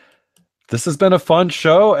 This has been a fun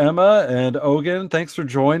show, Emma and Ogun. Thanks for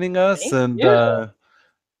joining us. Thank you.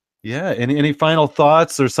 Yeah, any final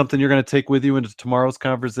thoughts or something you're going to take with you into tomorrow's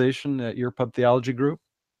conversation at your Pub Theology group?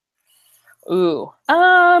 Ooh,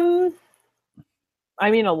 I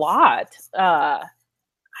mean, a lot. I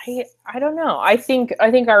don't know. I think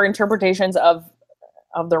our interpretations of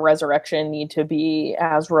the resurrection need to be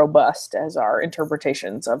as robust as our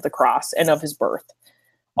interpretations of the cross and of his birth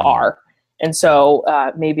are. And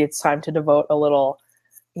so maybe it's time to devote a little,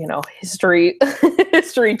 you know, history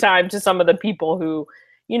time to some of the people who,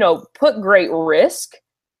 you know, put great risk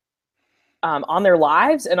on their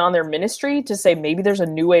lives and on their ministry to say maybe there's a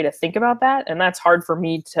new way to think about that. And that's hard for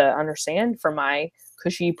me to understand from my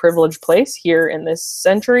cushy, privileged place here in this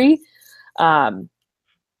century.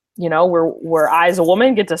 You know, where I as a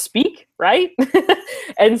woman get to speak, right?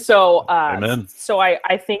 And so, Amen. So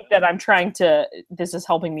I think that this is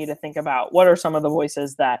helping me to think about what are some of the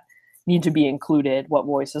voices that need to be included, what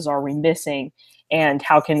voices are we missing, and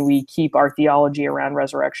how can we keep our theology around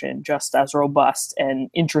resurrection just as robust and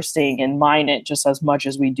interesting and mine it just as much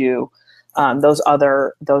as we do those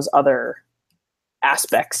other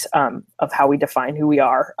aspects of how we define who we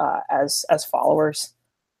are as followers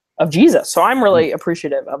of Jesus. So I'm really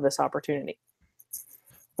appreciative of this opportunity.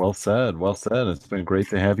 Well said. Well said. It's been great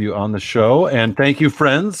to have you on the show, and thank you,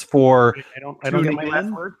 friends, for I don't get my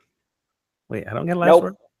last word. Wait, I don't get a last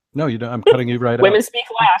word. No, you don't. I'm cutting you right out. Women speak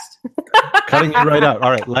last. Cutting you right out.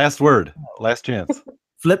 All right, last word. Last chance.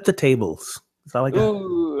 Flip the tables. That's all I got.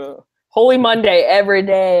 Ooh, Holy Monday every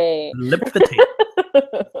day. Flip the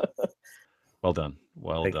table. Well done.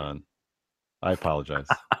 Well done. I apologize.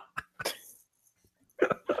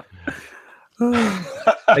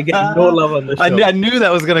 I get no love on this show. I knew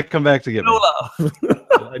that was going to come back to get me. No love.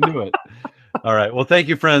 I knew it. All right. Well, thank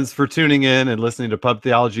you, friends, for tuning in and listening to Pub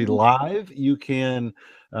Theology Live. You can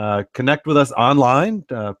connect with us online.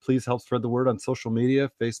 Please help spread the word on social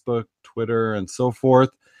media, Facebook, Twitter, and so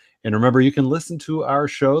forth. And remember, you can listen to our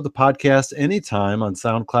show, the podcast, anytime on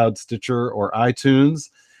SoundCloud, Stitcher, or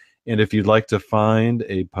iTunes. And if you'd like to find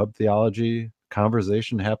a Pub Theology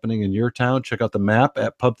conversation happening in your town, check out the map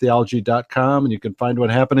at pubtheology.com, and you can find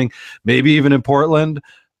what's happening, maybe even in Portland,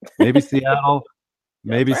 maybe Seattle,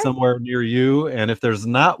 maybe right. somewhere near you. And if there's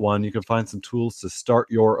not one, you can find some tools to start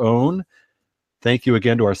your own. Thank you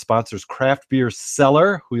again to our sponsors, Craft Beer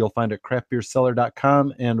Cellar, who you'll find at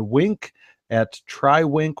craftbeercellar.com, and Wink at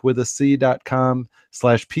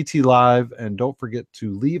trywinkwithac.com/PTLive. And don't forget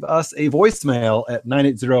to leave us a voicemail at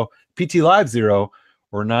 980-PT-LIVE-0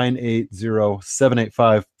 or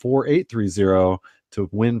 980-785-4830 to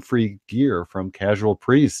win free gear from Casual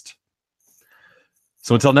Priest.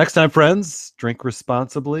 So until next time, friends, drink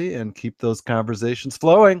responsibly and keep those conversations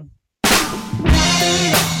flowing.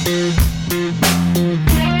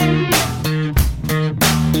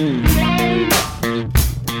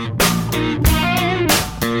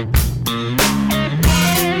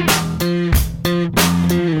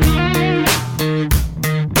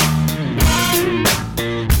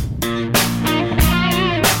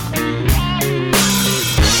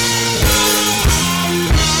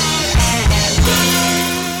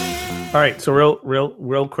 All right, so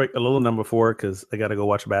real quick, a little number 4 because I got to go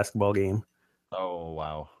watch a basketball game. Oh,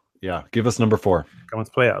 wow. Yeah, give us number 4. Conference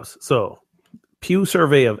playoffs. So, Pew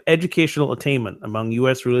survey of educational attainment among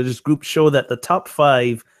U.S. religious groups show that the top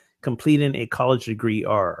 5 completing a college degree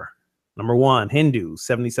are: number 1, Hindu,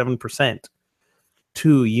 77%;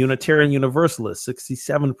 2, Unitarian Universalist,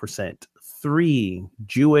 67%; 3,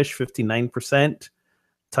 Jewish, 59%,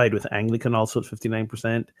 tied with Anglican also at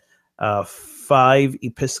 59%; 5,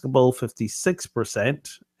 Episcopal, 56%,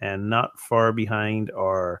 and not far behind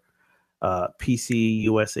are PC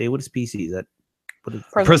USA. What is PC? Is that what is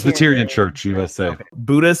Presbyterian Church USA. Okay.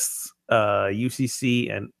 Buddhists,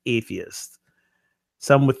 UCC, and atheists.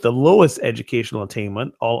 Some with the lowest educational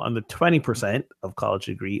attainment, all under 20% of college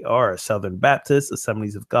degree, are Southern Baptist,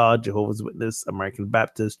 Assemblies of God, Jehovah's Witness, American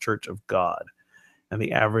Baptist, Church of God. And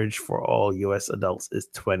the average for all U.S. adults is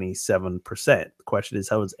 27%. The question is,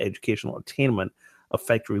 how does educational attainment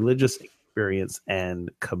affect religious experience and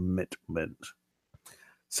commitment?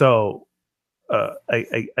 So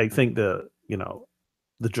I think the joke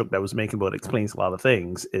that I was making about explains a lot of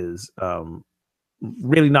things is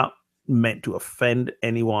really not meant to offend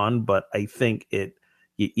anyone, but I think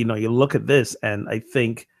you look at this and I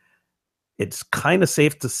think it's kind of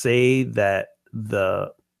safe to say that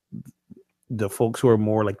the folks who are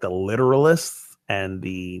more like the literalists and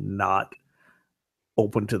the not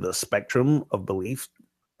open to the spectrum of belief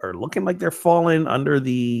are looking like they're falling under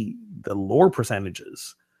the lower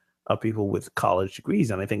percentages of people with college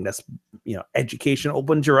degrees. And I think that's, education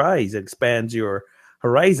opens your eyes, expands your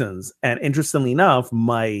horizons. And interestingly enough,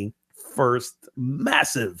 my first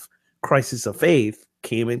massive crisis of faith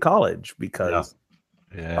came in college because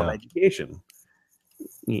of education.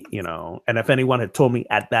 And if anyone had told me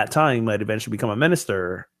at that time I'd eventually become a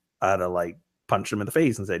minister, I'd have punched them in the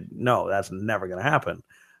face and said, no, that's never going to happen.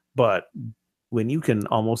 But when you can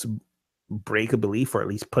almost break a belief or at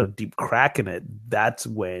least put a deep crack in it, that's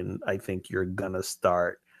when I think you're going to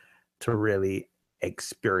start to really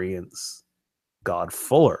experience God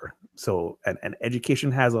fuller. So, and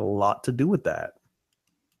education has a lot to do with that.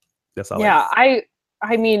 That's all. Yeah,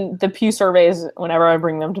 I mean, the Pew surveys, whenever I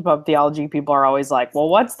bring them to Pub Theology, people are always like, well,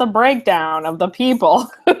 what's the breakdown of the people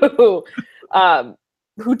who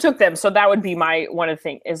took them? So that would be my one of the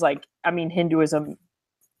things is Hinduism,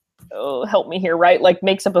 help me here, right?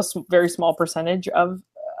 Makes up a very small percentage of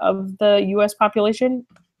the U.S. population,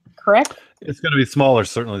 correct? It's going to be smaller,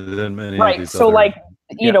 certainly, than many of these so other...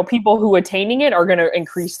 people who attaining it are going to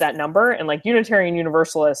increase that number, and Unitarian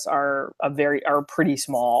Universalists are a pretty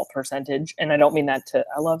small percentage. And I don't mean that to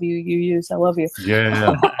I love you, I love you.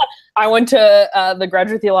 Yeah. I went to the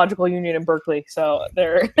Graduate Theological Union in Berkeley, so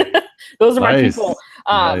they're those are my people.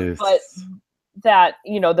 Nice. But that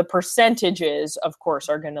the percentages, of course,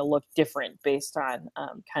 are going to look different based on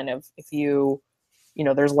kind of if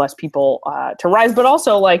there's less people to rise, but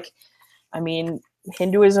also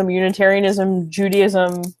Hinduism, Unitarianism,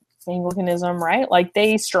 Judaism, Anglicanism, right?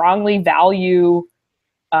 They strongly value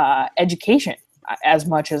education as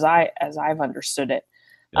much as I've understood it.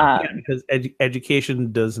 Because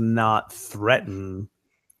education does not threaten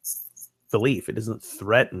belief. It doesn't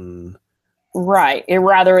threaten. Right. It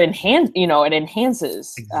rather it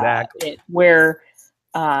enhances exactly it, where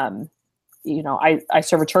I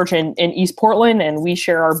serve a church in East Portland, and we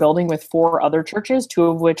share our building with 4 other churches, 2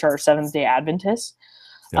 of which are Seventh-day Adventists.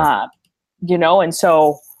 Yeah. And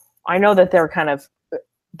so I know that they're kind of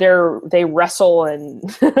they wrestle and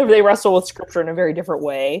they wrestle with scripture in a very different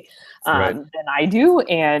way than I do.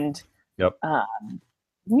 And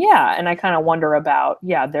and I kind of wonder about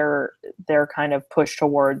they're kind of pushed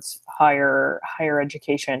towards higher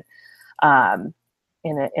education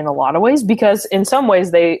in a lot of ways, because in some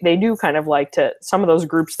ways they do kind of like to some of those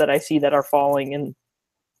groups that I see that are falling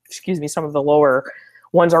some of the lower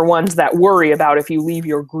ones are ones that worry about if you leave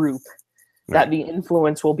your group, that the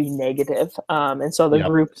influence will be negative. And so the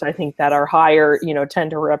groups, I think, that are higher,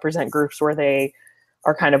 tend to represent groups where they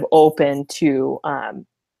are kind of open to that.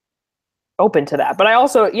 But I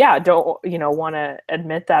also, don't, want to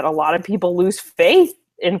admit that a lot of people lose faith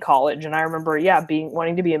in college. And I remember,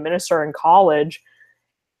 wanting to be a minister in college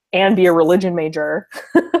and be a religion major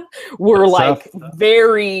were like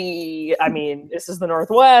very, this is the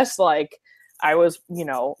Northwest. Like I was,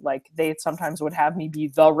 like they sometimes would have me be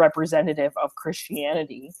the representative of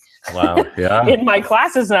Christianity. Wow. Yeah. in my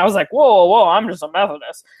classes. And I was like, whoa, I'm just a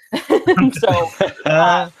Methodist. And so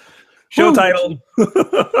show title.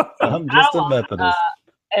 I'm just a Methodist.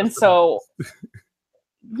 And so,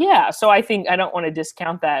 so I think I don't want to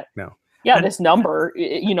discount that. No. Yeah, this number,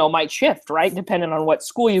 might shift, right? Depending on what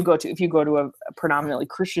school you go to. If you go to a predominantly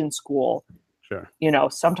Christian school, sure,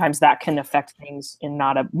 sometimes that can affect things in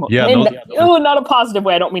not a not a positive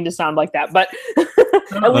way. I don't mean to sound like that, but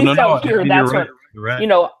at least out here, that's what. Right.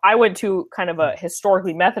 I went to kind of a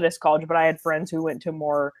historically Methodist college, but I had friends who went to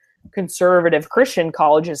more conservative Christian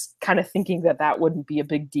colleges, kind of thinking that wouldn't be a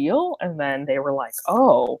big deal, and then they were like,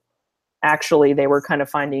 oh. Actually, they were kind of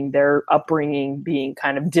finding their upbringing being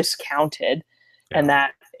kind of discounted, and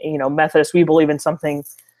that, Methodists, we believe in something,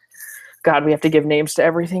 God, we have to give names to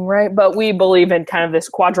everything, right? But we believe in kind of this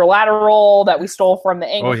quadrilateral that we stole from the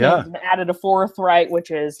Anglicans and added a fourth, right?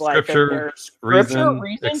 Which is like scripture, reason,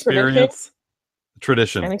 experience,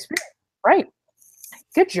 tradition. And experience. Right.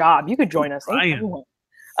 Good job. You could join us. But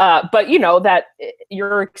that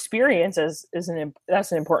your experience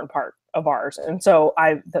that's an important part of ours. And so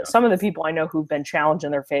some of the people I know who've been challenged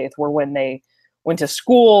in their faith were when they went to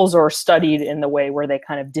schools or studied in the way where they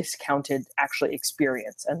kind of discounted actually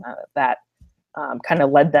experience. And that kind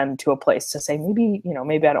of led them to a place to say,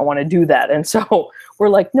 maybe I don't want to do that. And so we're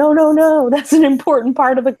like, no, that's an important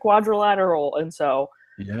part of the quadrilateral. And so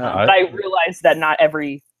I realized that not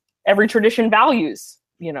every tradition values,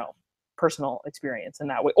 personal experience in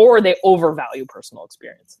that way, or they overvalue personal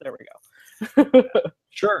experience. There we go.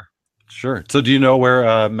 Sure. So do you know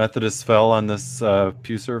where Methodists fell on this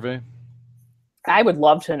Pew survey? I would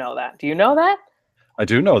love to know that. Do you know that? I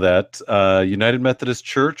do know that. United Methodist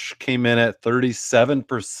Church came in at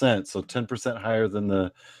 37%, so 10% higher than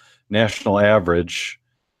the national average,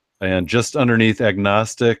 and just underneath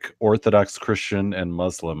agnostic, Orthodox Christian, and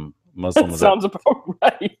Muslim. That sounds about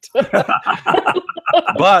right.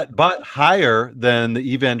 but higher than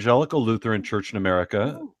the Evangelical Lutheran Church in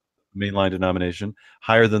America, mainline denomination,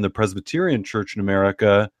 higher than the Presbyterian Church in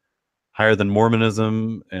America, higher than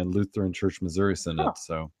Mormonism and Lutheran Church Missouri Synod.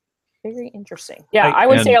 So very interesting. Yeah, I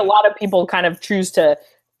would say a lot of people kind of choose to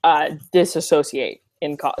disassociate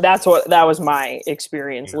in college. That was my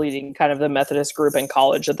experience leading kind of the Methodist group in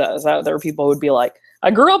college. There were people who would be like,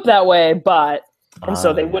 I grew up that way, and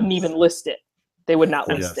so they wouldn't even list it. They would not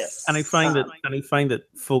list it. And I find that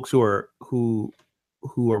folks who are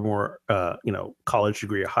more college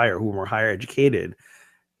degree or higher, who are more higher educated,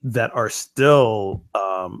 that are still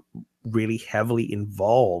really heavily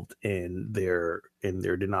involved in their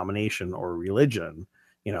denomination or religion,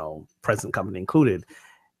 present company included.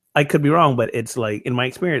 I could be wrong, but it's like, in my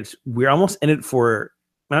experience, we're almost in it for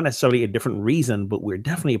not necessarily a different reason, but we're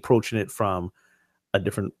definitely approaching it from a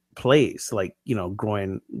different place. Like,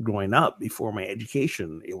 growing up before my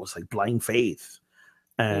education, it was like blind faith.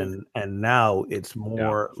 And now it's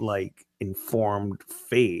more like informed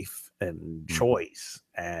faith and choice,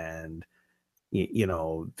 and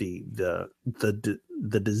the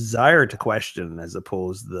desire to question as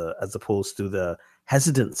opposed to the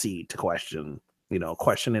hesitancy to question.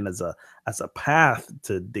 Questioning as a path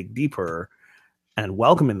to dig deeper, and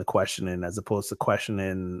welcoming the questioning as opposed to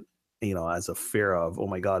questioning, as a fear of, oh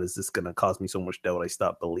my God, is this going to cause me so much doubt I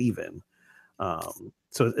stop believing?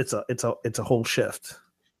 So it's a whole shift.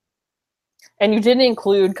 And you didn't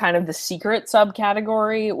include kind of the secret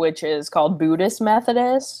subcategory, which is called Buddhist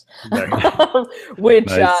Methodist, which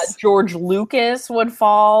nice. George Lucas would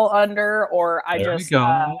fall under. Or I just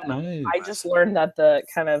learned that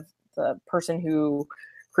the person who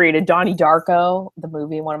created Donnie Darko, the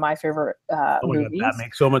movie, one of my favorite movies. That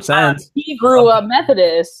makes so much sense. He grew up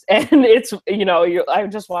Methodist, and it's I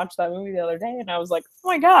just watched that movie the other day, and I was like, oh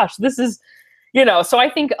my gosh, this is So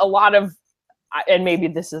I think a lot of. And maybe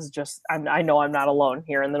this is just, I know I'm not alone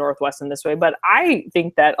here in the Northwest in this way, but I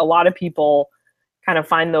think that a lot of people kind of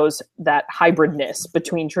find that hybridness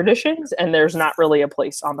between traditions, and there's not really a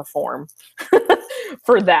place on the form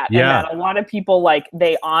for that. Yeah. And that a lot of people, like,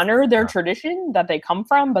 they honor their tradition that they come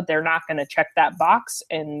from, but they're not going to check that box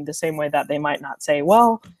in the same way that they might not say,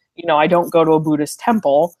 well, I don't go to a Buddhist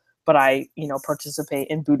temple, but I, participate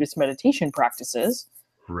in Buddhist meditation practices.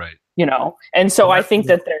 Right. And so I think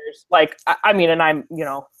that there's like, I mean, and I'm,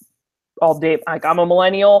 all day, like I'm a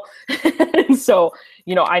millennial. And so,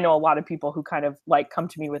 I know a lot of people who kind of like come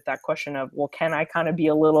to me with that question of, well, can I kind of be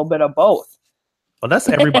a little bit of both? Well, that's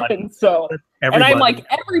everybody. And so, and I'm like,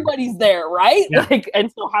 everybody's there, right? Yeah. And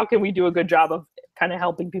so how can we do a good job of kind of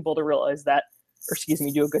helping people to realize that,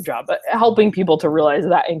 do a good job, but helping people to realize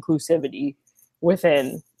that inclusivity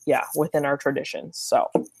within our traditions. So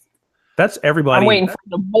that's everybody. I'm waiting for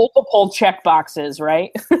the multiple check boxes,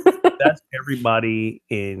 right? That's everybody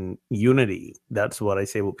in unity. That's what I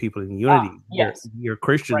say about people in unity. Yes. You're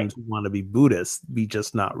Christians who want to be Buddhists, be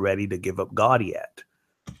just not ready to give up God yet.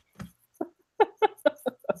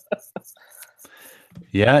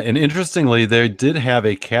 Yeah, and interestingly, they did have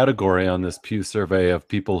a category on this Pew survey of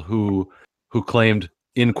people who claimed,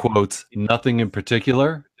 in quotes, nothing in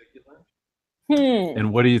particular.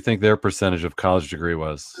 And what do you think their percentage of college degree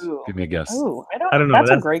was? Ooh. Give me a guess. Ooh, I don't know.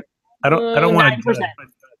 That's a great. I don't want to.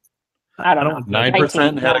 I don't know.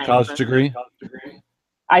 9% had a college degree.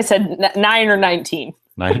 I said 9 or 19.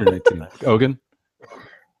 9 or 19. Ogun?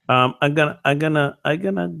 I'm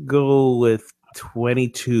gonna go with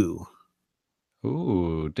 22.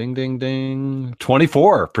 Ooh, ding, ding, ding.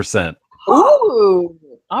 24%. Ooh,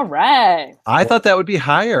 all right. I thought that would be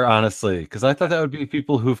higher, honestly, because I thought that would be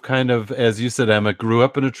people who've kind of, as you said, Emma, grew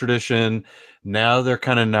up in a tradition. Now they're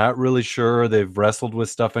kind of not really sure. They've wrestled with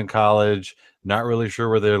stuff in college, not really sure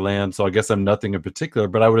where they land. So I guess I'm nothing in particular,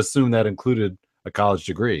 but I would assume that included a college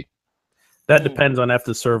degree. That depends on if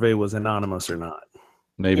the survey was anonymous or not.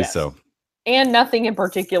 Maybe so. And nothing in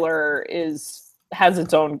particular has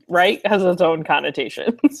its own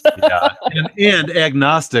connotations. Yeah. And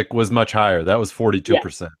agnostic was much higher. That was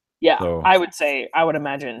 42%. Yeah. So. I would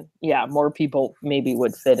imagine, more people maybe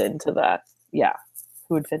would fit into that. Yeah.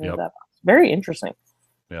 Who would fit into that box? Very interesting.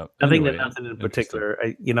 Yeah. I think that nothing in particular,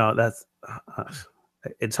 that's,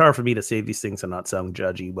 it's hard for me to say these things and not sound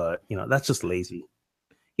judgy, but that's just lazy.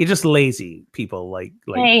 You're just lazy people like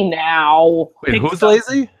hey now. Wait, who's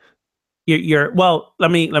lazy? You're well, let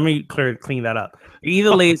me clean that up. You're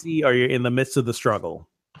either lazy or you're in the midst of the struggle.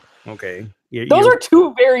 Okay. Those are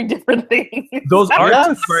two very different things. Those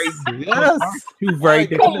are two very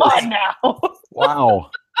different Come on now.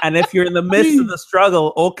 Wow. And if you're in the midst of the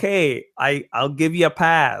struggle, okay, I'll give you a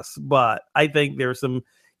pass. But I think there's some,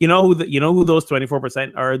 who those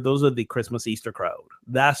 24% are? Those are the Christmas Easter crowd.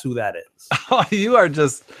 That's who that is. Oh, you are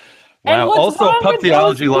just wow. Also, Pup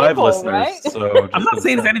Theology Live listeners. Right? So I'm not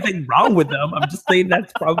saying there's anything wrong with them. I'm just saying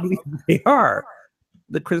that's probably who they are.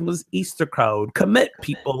 The Christmas Easter crowd. Commit,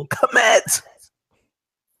 people. Commit.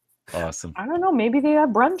 Awesome. I don't know. Maybe they have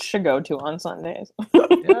brunch to go to on Sundays.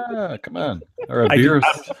 Yeah, come on. Or a beer.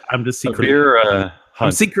 I'm just secretly.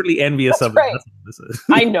 I'm secretly envious That's of right. it. That's what this is.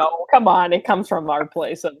 I know. Come on. It comes from our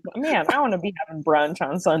place. Man, I want to be having brunch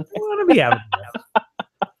on Sunday. I want to be having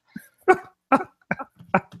brunch.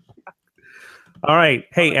 All right.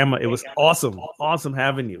 Hey, Emma, it was awesome. Awesome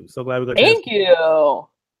having you. So glad we got Thank you.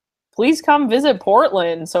 Please come visit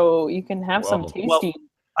Portland so you can have some tasty.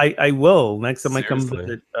 I will next time Seriously. I come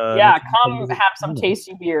visit. Come have some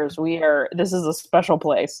tasty beers. This is a special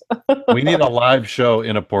place. We need a live show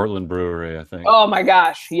in a Portland brewery, I think. Oh my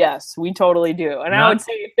gosh, yes, we totally do. And I would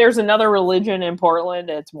say if there's another religion in Portland,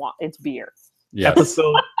 it's beer. Yes.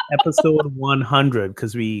 Episode 100,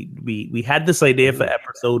 because we had this idea for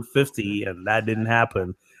episode 50 and that didn't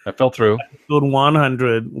happen. I fell through. Episode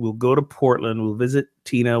 100, we'll go to Portland. We'll visit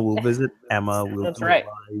Tina. We'll visit Emma. That's right.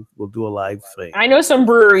 We'll do a live thing. I know some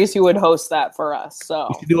breweries who would host that for us. So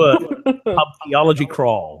we should do a Pub Theology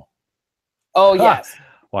crawl. Oh yes.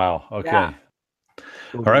 Wow. Okay. Yeah.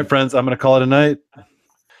 All right, friends. I'm going to call it a night.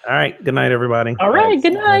 All right. Good night, everybody. All right.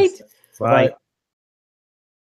 Good night. Bye.